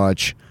so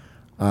much.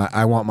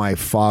 I want my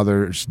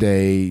Father's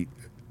Day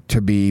to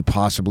be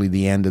possibly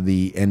the end of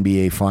the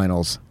NBA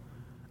Finals.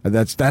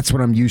 That's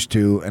what I'm used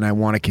to, and I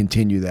want to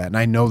continue that. And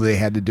I know they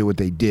had to do what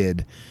they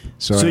did.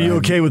 So you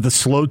okay with the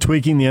slow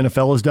tweaking the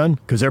NFL has done?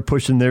 Because they're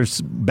pushing theirs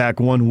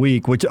back 1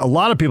 week, which a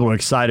lot of people are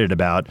excited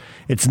about.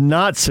 It's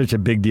not such a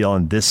big deal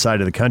on this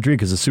side of the country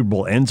because the Super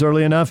Bowl ends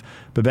early enough.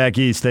 But back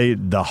east,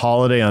 the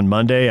holiday on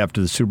Monday after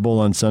the Super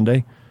Bowl on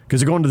Sunday,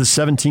 because they're going to the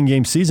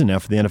 17-game season now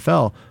for the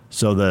NFL.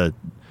 So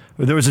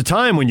there was a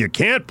time when you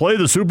can't play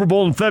the Super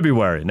Bowl in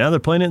February. Now they're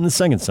playing it in the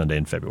second Sunday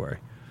in February.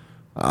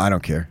 I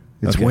don't care.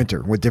 It's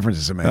winter. What difference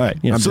does it make? All right.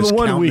 Yeah. I'm so just the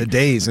 1 counting week, the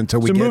days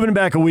until we get moving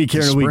back a week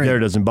here and a week there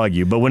doesn't bug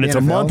you. But when it's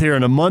a month here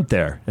and a month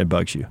there, it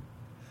bugs you.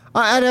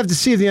 I'd have to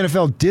see if the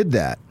NFL did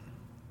that.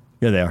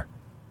 Yeah, they are.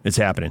 It's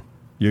happening.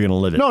 You're going to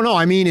live it. No,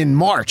 I mean in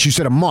March. You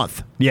said a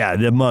month. Yeah,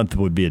 the month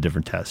would be a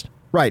different test.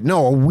 Right.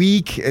 No, a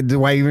week.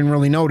 Do I even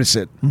really notice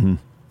it? Mm-hmm.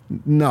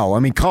 No. I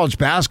mean, college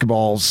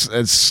basketball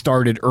has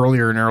started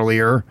earlier and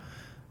earlier,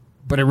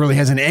 but it really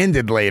hasn't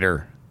ended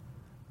later.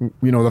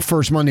 The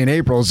first Monday in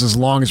April is as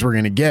long as we're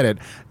going to get it.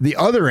 The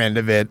other end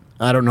of it,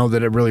 I don't know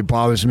that it really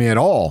bothers me at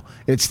all.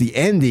 It's the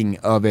ending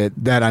of it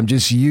that I'm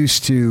just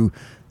used to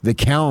the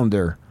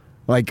calendar.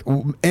 Like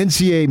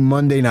NCAA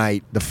Monday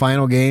night, the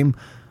final game,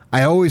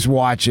 I always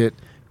watch it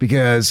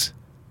because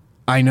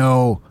I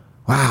know,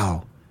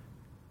 wow,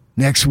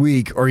 next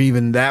week or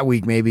even that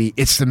week maybe,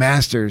 it's the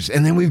Masters.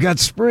 And then we've got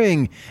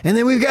spring. And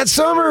then we've got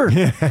summer.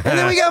 And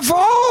then we got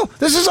fall.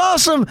 This is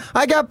awesome.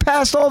 I got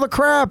past all the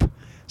crap.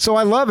 So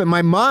I love it.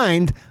 My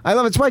mind, I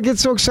love it. That's why I get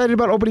so excited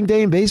about opening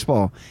day in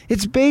baseball.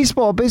 It's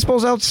baseball.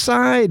 Baseball's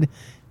outside.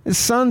 The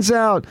sun's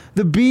out.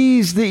 The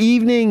bees, the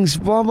evenings,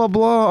 blah, blah,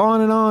 blah,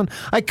 on and on.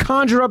 I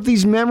conjure up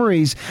these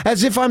memories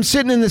as if I'm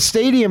sitting in the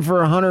stadium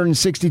for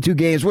 162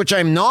 games, which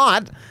I'm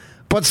not,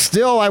 but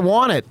still I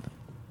want it.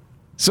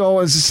 So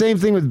it's the same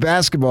thing with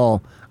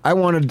basketball. I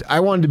wanted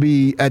to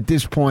be, at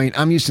this point,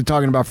 I'm used to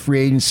talking about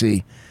free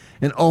agency.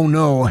 And oh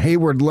no,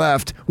 Hayward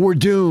left. We're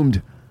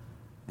doomed.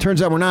 Turns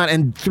out we're not.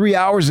 And 3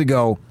 hours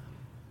ago,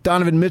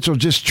 Donovan Mitchell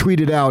just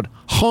tweeted out,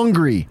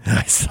 hungry.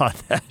 I saw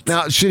that.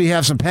 Now, should he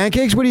have some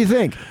pancakes? What do you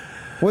think?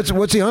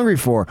 What's he hungry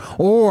for?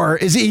 Or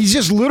is he's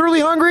just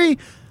literally hungry?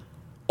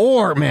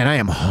 Or, man, I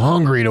am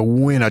hungry to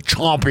win a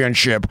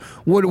championship.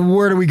 Where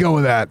do we go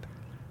with that?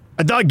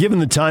 I thought given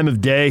the time of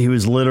day, he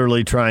was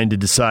literally trying to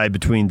decide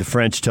between the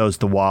French toast,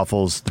 the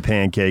waffles, the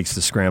pancakes,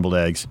 the scrambled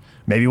eggs.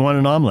 Maybe he wanted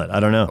an omelet.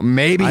 I don't know.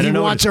 Maybe he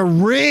wants a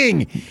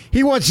ring.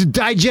 He wants to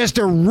digest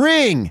a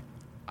ring.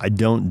 I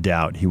don't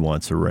doubt he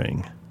wants a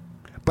ring.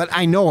 But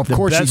I know, of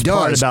course, he does. The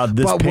best part about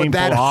this but painful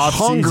that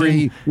off-season,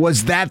 hungry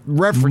was that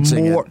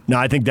referencing it. No,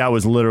 I think that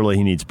was literally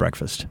he needs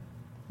breakfast.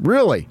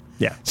 Really?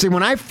 Yeah. See,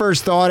 when I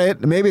first thought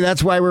it, maybe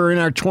that's why we're in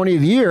our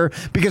 20th year,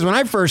 because when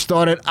I first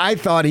thought it, I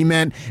thought he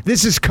meant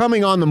this is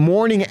coming on the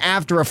morning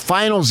after a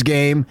finals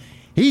game.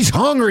 He's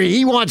hungry.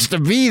 He wants to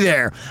be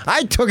there.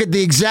 I took it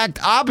the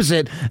exact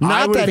opposite.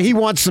 Not that he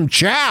wants some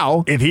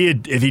chow. If he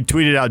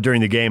tweeted out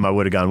during the game, I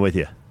would have gone with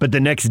you. But the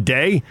next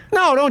day?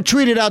 No, don't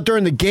tweet it out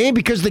during the game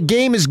because the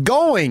game is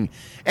going.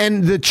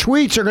 And the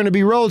tweets are going to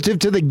be relative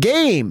to the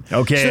game.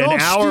 Okay, so don't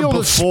steal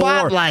the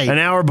spotlight. An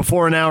hour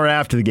before, an hour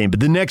after the game.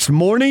 But the next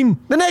morning?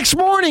 The next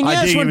morning,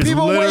 yes, when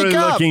people wake up. I think he was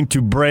literally looking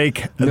to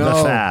break the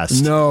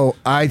fast. No,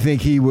 I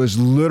think he was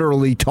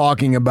literally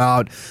talking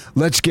about,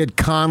 let's get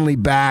Conley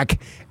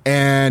back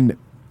and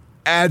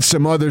add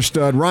some other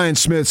stud. Ryan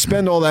Smith,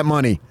 spend all that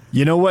money.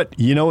 You know what?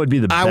 Would be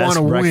the best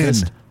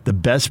breakfast? Win. The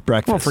best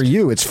breakfast. Well, for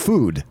you, it's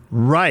food.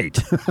 Right.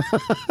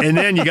 And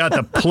then you got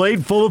the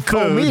plate full of food.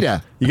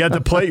 Comida. You got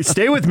the plate.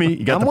 Stay with me.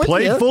 You got the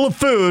plate full of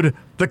food,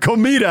 the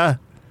comida.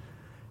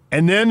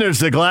 And then there's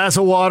the glass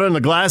of water and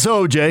the glass of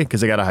OJ,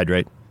 because I got to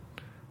hydrate.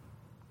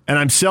 And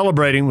I'm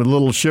celebrating with a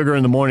little sugar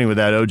in the morning with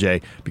that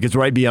OJ, because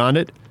right beyond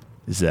it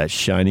is that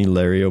shiny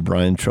Larry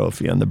O'Brien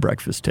trophy on the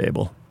breakfast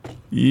table.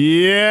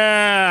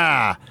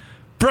 Yeah.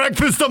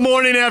 Breakfast the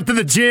morning after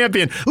the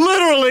champion.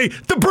 Literally,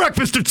 the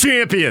breakfast of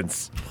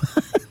champions.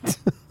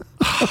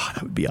 Oh,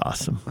 that would be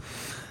awesome.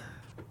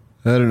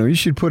 I don't know. You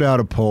should put out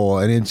a poll,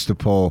 an Insta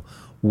poll.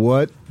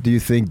 What do you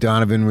think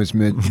Donovan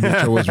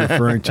Mitchell was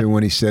referring to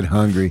when he said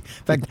hungry?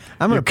 In fact,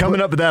 I'm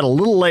coming up with that a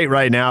little late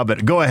right now,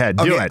 but go ahead.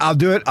 Do it. I'll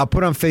do it. I'll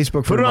put it on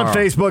Facebook for tomorrow. Put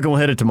it on Facebook and we'll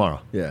hit it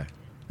tomorrow. Yeah.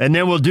 And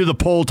then we'll do the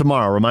poll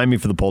tomorrow. Remind me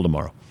for the poll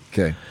tomorrow.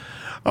 Okay.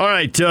 All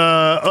right.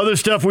 Other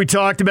stuff we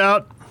talked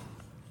about.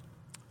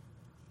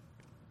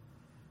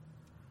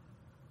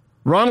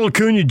 Ronald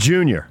Acuna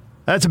Jr.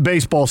 That's a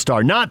baseball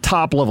star. Not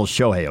top-level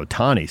Shohei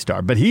Ohtani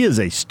star, but he is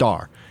a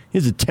star.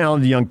 He's a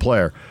talented young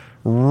player.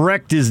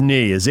 Wrecked his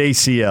knee, his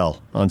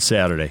ACL, on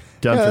Saturday.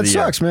 Done for the year. That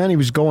sucks, man. He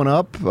was going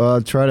up,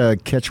 try to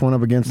catch one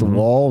up against the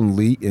wall, and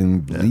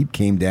Leap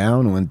came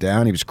down and went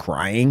down. He was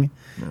crying,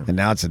 and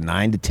now it's a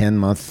 9 to 10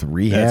 month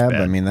rehab.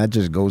 I mean, that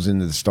just goes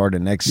into the start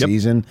of next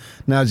season.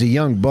 Now, he's a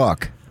young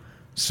buck,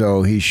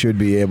 so he should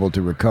be able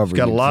to recover. He's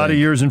got a lot of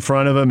years in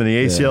front of him, and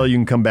the ACL you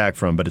can come back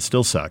from, but it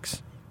still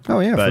sucks. Oh,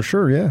 yeah, for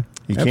sure, yeah.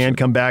 He can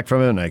come back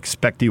from it, and I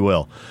expect he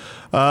will.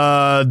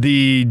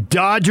 The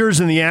Dodgers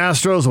and the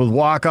Astros with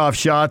walk-off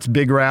shots,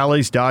 big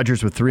rallies.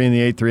 Dodgers with 3 in the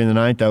 8th, 3 in the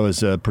 9th. That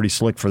was pretty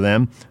slick for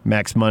them.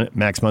 Max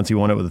Muncy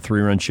won it with a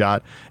 3-run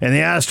shot. And the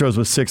Astros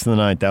with 6 in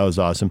the 9th. That was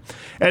awesome.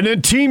 And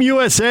then Team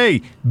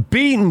USA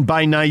beaten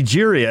by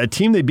Nigeria, a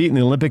team they beat in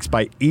the Olympics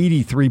by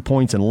 83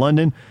 points in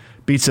London.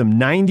 Beats them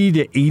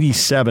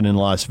 90-87 in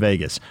Las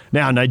Vegas.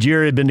 Now,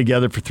 Nigeria had been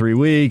together for 3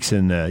 weeks,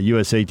 and the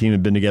USA team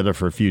had been together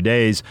for a few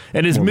days,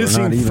 and is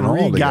missing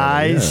 3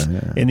 guys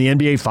in the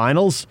NBA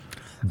Finals.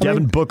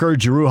 Devin Booker,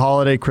 Jrue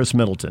Holiday, Chris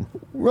Middleton.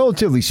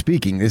 Relatively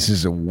speaking, this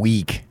is a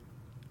weak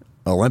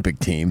Olympic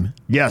team.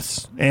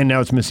 Yes, and now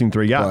it's missing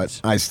 3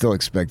 guys. But I still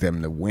expect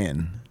them to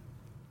win.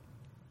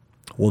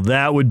 Well,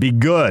 that would be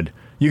good.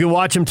 You can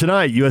watch them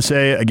tonight,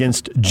 USA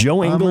against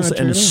Joe Ingles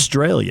and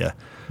Australia.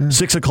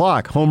 6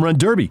 o'clock, Home Run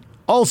Derby.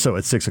 Also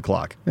at 6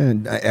 o'clock.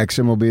 And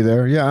XM will be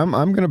there. Yeah, I'm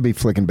going to be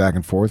flicking back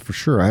and forth for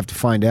sure. I have to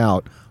find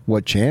out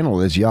what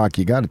channel is. Yock,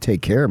 you got to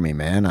take care of me,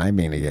 man. I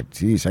mean,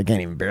 geez, I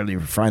can't even barely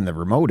find the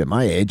remote at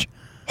my age.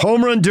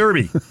 Home Run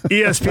Derby,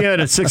 ESPN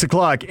at 6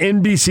 o'clock.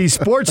 NBC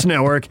Sports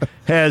Network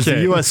has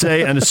the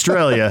USA and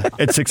Australia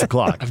at 6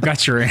 o'clock. I've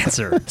got your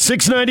answer.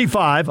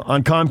 $6.95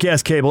 on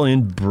Comcast Cable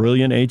in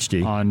brilliant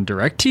HD. On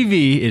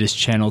DirecTV, it is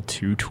channel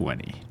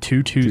 220.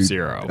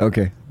 220.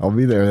 Okay, I'll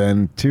be there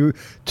then.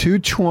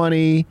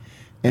 220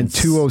 and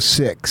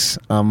 206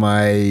 on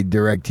my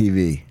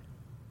DirecTV.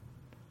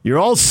 You're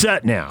all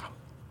set now.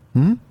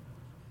 You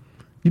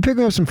pick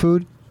me up some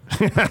food?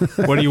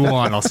 What do you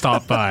want? I'll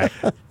stop by.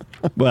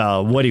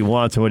 Well, what he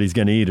wants and what he's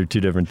going to eat are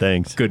 2 different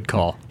things. Good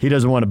call. He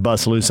doesn't want to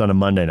bust loose on a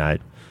Monday night.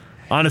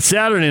 On a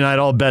Saturday night,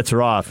 all bets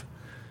are off.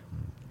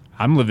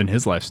 I'm living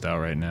his lifestyle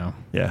right now.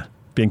 Yeah.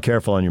 Being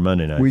careful on your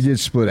Monday nights. We did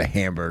split a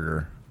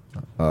hamburger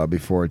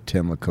before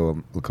Tim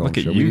Lacombe Look show. at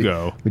you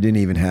go. We didn't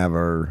even have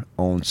our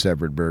own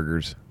separate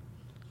burgers.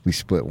 We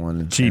split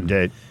one. Cheap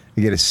date.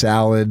 We get a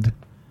salad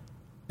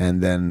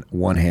and then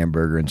one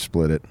hamburger and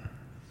split it.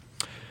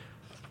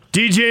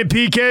 DJ and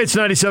PK, it's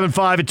 97.5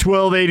 at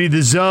 1280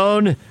 The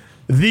Zone.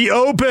 The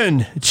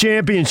Open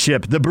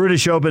Championship, the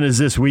British Open, is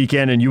this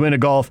weekend, and you win a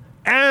golf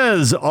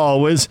as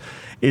always,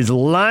 is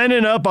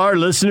lining up our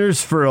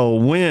listeners for a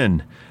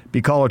win.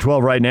 Be caller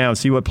 12 right now and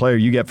see what player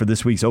you get for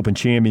this week's Open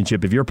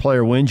Championship. If your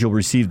player wins, you'll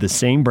receive the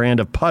same brand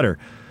of putter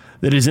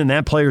that is in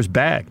that player's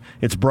bag.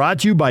 It's brought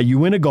to you by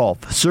Uinta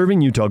Golf,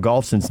 serving Utah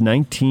golf since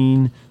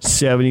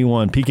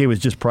 1971. PK was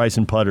just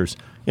pricing putters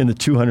in the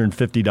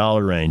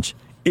 $250 range.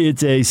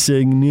 It's a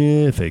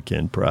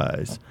significant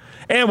prize.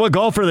 And what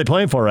golfer are they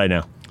playing for right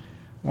now?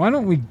 Why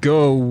don't we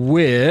go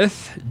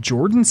with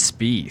Jordan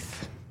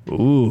Spieth?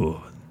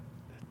 Ooh.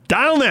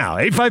 Dial now,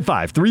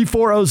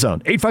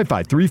 855-340-ZONE,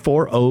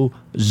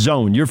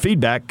 855-340-ZONE. Your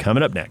feedback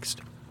coming up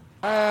next.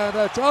 And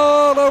it's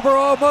all over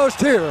almost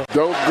here.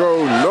 Don't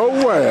go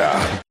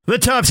nowhere. The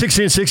Top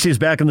 60 and 60 is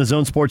back on the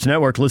Zone Sports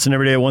Network. Listen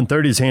every day at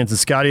 1:30 as Hans and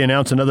Scotty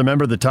announce another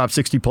member of the top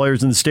 60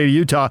 players in the state of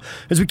Utah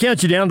as we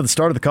count you down to the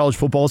start of the college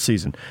football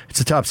season. It's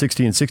the Top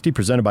 60 and 60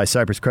 presented by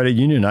Cypress Credit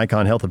Union and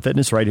Icon Health and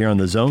Fitness right here on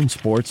the Zone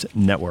Sports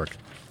Network.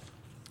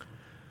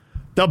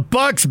 The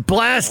Bucks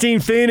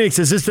blasting Phoenix.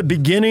 Is this the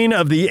beginning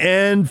of the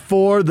end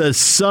for the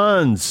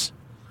Suns?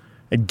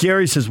 And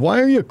Gary says, why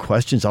are your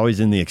questions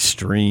always in the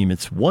extreme?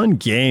 It's one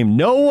game.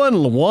 No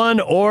one won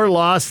or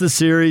lost the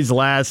series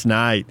last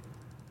night.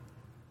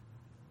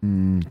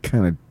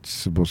 Kind of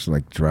supposed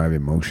to drive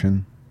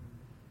emotion.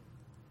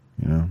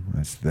 You know,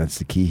 that's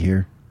the key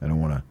here. I don't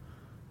want to,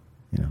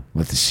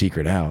 let the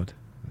secret out.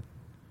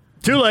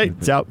 Too late.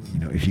 It's out.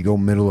 If you go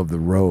middle of the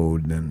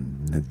road,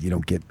 then you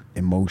don't get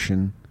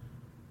emotion.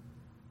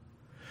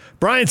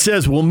 Brian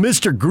says, well,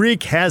 Mr.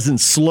 Greek hasn't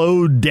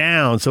slowed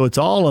down, so it's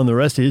all on the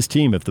rest of his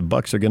team if the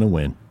Bucks are going to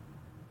win.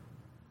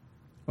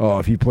 Oh,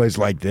 if he plays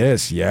like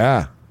this,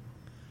 yeah.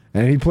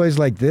 And if he plays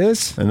like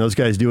this, and those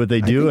guys do what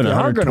they do, and they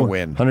are going to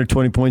win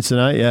 120 points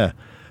tonight, yeah.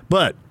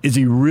 But is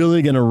he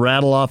really going to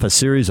rattle off a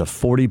series of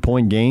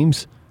 40-point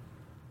games?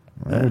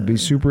 That would be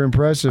super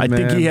impressive, man. I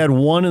think he had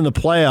one in the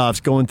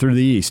playoffs going through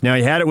the East. Now,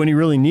 he had it when he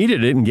really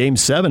needed it in Game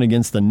 7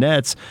 against the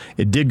Nets.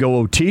 It did go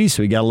OT,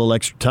 so he got a little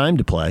extra time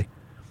to play.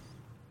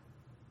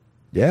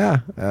 Yeah,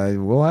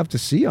 we'll have to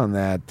see on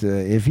that.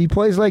 If he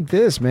plays like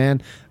this,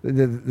 man,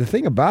 the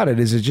thing about it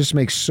is it just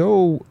makes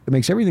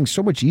everything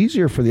so much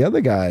easier for the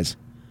other guys.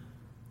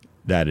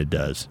 That it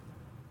does.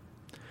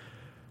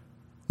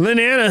 Lynn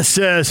Anna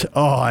says,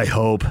 oh, I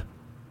hope.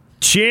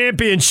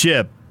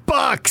 Championship,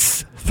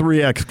 Bucks,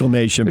 3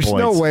 exclamation points. There's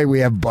no way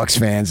we have Bucks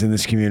fans in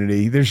this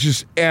community. There's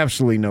just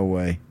absolutely no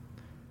way.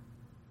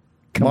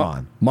 Come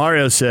on.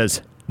 Mario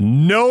says,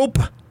 nope,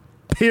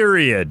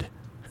 period.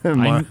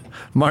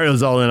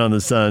 Mario's all in on the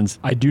Suns.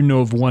 I do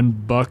know of one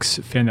Bucks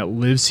fan that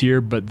lives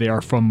here, but they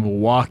are from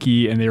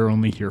Milwaukee and they're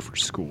only here for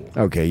school.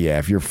 Okay, yeah.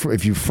 If you're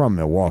from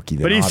Milwaukee,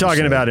 then but he's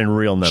talking about in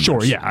real numbers.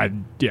 Sure, yeah,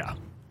 yeah.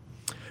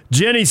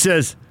 Jenny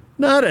says,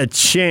 not a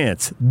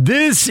chance.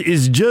 This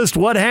is just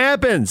what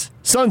happens.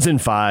 Suns in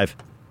 5.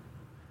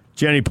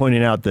 Jenny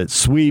pointing out that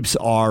sweeps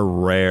are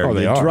rare. Oh,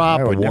 they you are.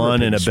 drop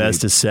one in a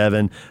best of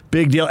 7.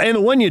 Big deal. And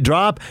the one you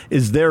drop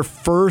is their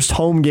first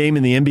home game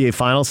in the NBA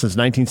Finals since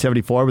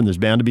 1974 when there's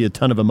bound to be a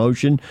ton of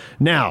emotion.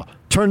 Now,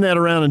 turn that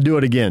around and do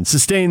it again.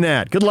 Sustain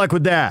that. Good luck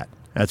with that.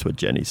 That's what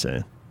Jenny's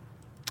saying.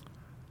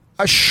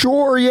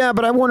 Sure, yeah,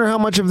 but I wonder how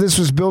much of this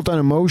was built on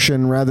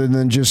emotion rather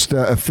than just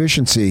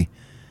efficiency.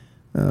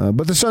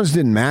 But the Suns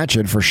didn't match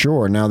it for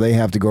sure. Now they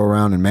have to go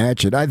around and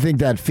match it. I think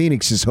that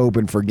Phoenix is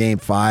hoping for Game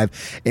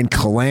 5, and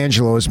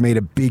Colangelo has made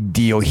a big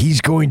deal.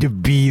 He's going to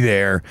be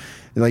there.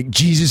 Like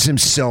Jesus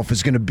himself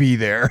is going to be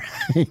there.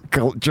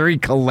 Jerry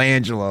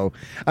Colangelo.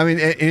 I mean,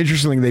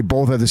 interestingly, they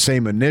both have the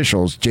same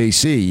initials,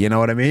 JC. You know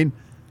what I mean?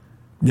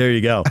 There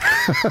you go.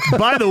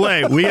 By the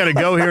way, we got to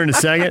go here in a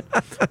second,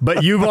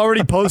 but you've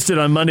already posted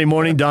on Monday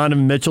morning,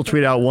 Donovan Mitchell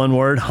tweeted out one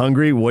word,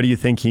 hungry. What do you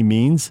think he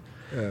means?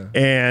 Yeah.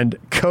 And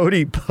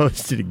Cody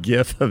posted a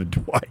gif of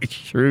Dwight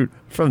Schrute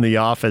from The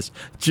Office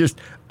just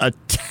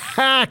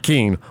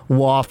attacking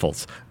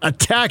waffles.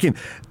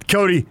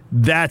 Cody,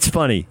 that's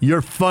funny.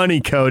 You're funny,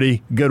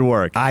 Cody. Good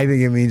work. I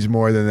think it means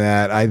more than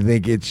that. I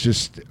think it's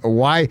just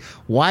why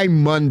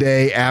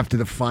Monday after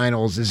the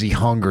finals is he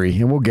hungry?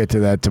 And we'll get to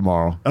that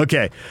tomorrow.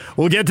 Okay.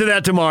 We'll get to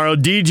that tomorrow.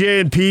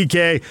 DJ and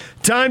PK.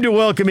 Time to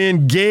welcome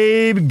in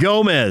Gabe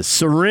Gomez,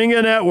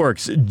 Syringa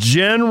Networks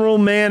General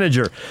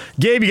Manager.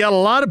 Gabe, you got a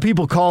lot of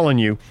people calling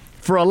you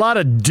for a lot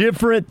of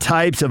different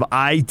types of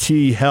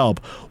IT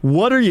help.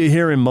 What are you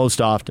hearing most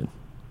often?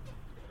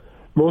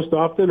 Most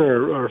often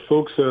are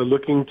folks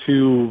looking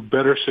to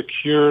better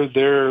secure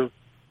their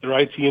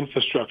IT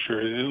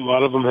infrastructure. A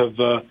lot of them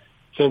have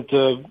sent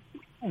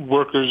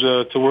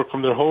workers to work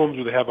from their homes,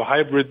 or they have a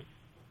hybrid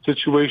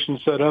situation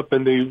set up,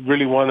 and they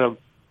really want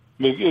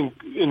to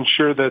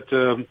ensure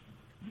that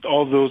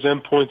all those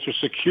endpoints are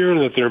secure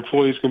and that their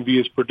employees can be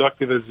as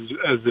productive as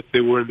if they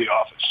were in the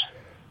office.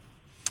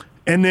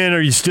 And then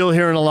are you still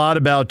hearing a lot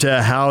about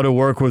how to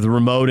work with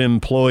remote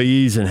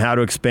employees and how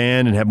to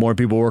expand and have more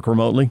people work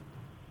remotely?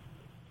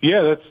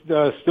 Yeah,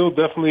 that's still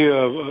definitely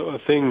a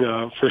thing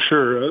for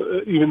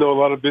sure. Even though a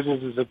lot of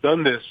businesses have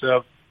done this,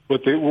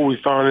 what we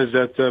found is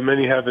that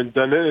many haven't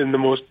done it in the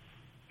most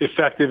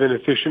effective and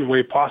efficient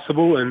way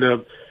possible.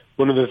 And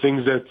one of the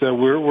things that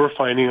we're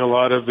finding a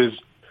lot of is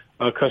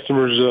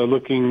customers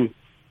looking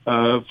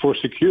for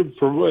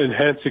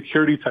enhanced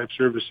security type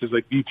services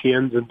like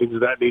VPNs and things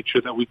of that nature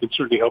that we can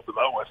certainly help them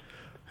out with.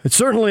 It's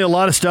certainly a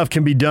lot of stuff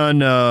can be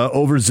done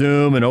over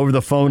Zoom and over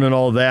the phone and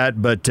all that,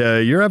 but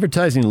you're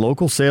advertising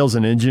local sales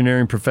and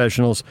engineering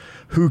professionals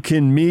who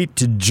can meet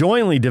to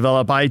jointly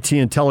develop IT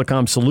and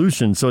telecom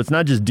solutions. So it's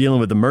not just dealing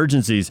with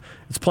emergencies,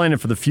 it's planning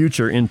for the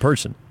future in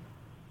person.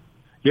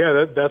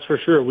 Yeah, that's for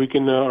sure. We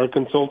can, our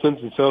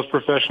consultants and sales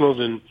professionals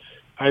and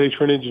highly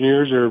trained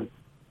engineers are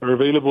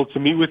available to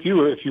meet with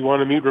you. If you want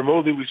to meet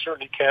remotely, we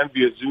certainly can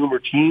via Zoom or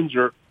Teams,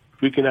 or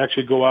we can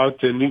actually go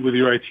out and meet with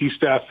your IT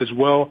staff as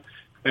well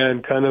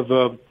and kind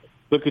of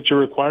look at your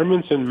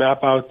requirements and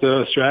map out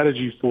the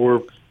strategy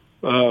for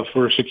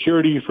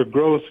security, for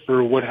growth,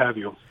 for what have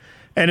you.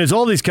 And as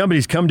all these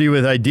companies come to you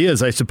with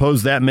ideas, I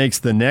suppose that makes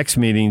the next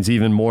meetings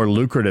even more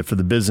lucrative for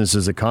the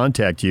businesses that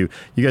contact you.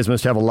 You guys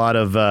must have a lot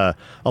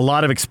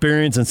of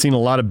experience and seen a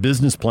lot of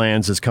business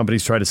plans as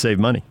companies try to save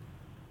money.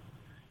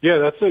 Yeah,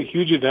 that's a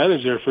huge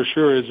advantage there for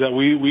sure, is that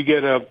we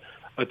get a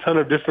ton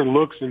of different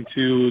looks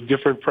into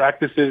different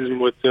practices and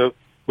what's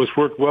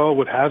worked well,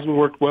 what hasn't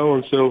worked well.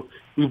 And so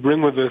we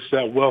bring with us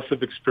that wealth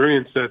of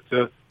experience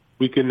that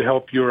we can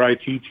help your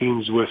IT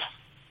teams with.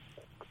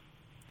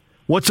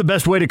 What's the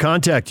best way to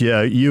contact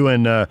you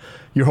and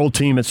your whole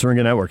team at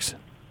Syringa Networks?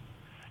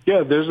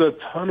 Yeah, there's a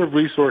ton of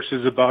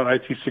resources about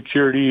IT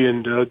security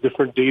and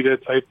different data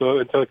type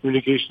and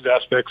telecommunications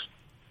aspects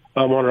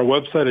on our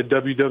website at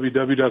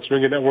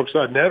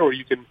www.syringanetworks.net, or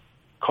you can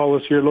call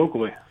us here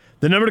locally.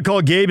 The number to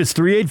call Gabe is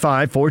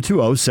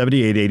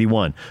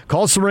 385-420-7881.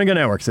 Call Syringa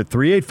Networks at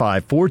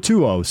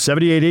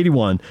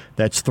 385-420-7881.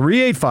 That's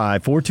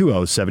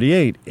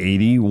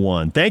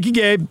 385-420-7881. Thank you,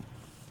 Gabe.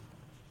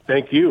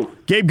 Thank you.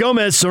 Gabe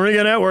Gomez,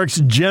 Syringa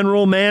Networks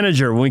General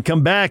Manager. When we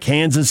come back,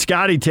 Hans and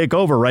Scotty take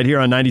over right here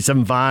on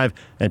 97.5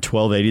 and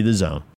 1280 The Zone.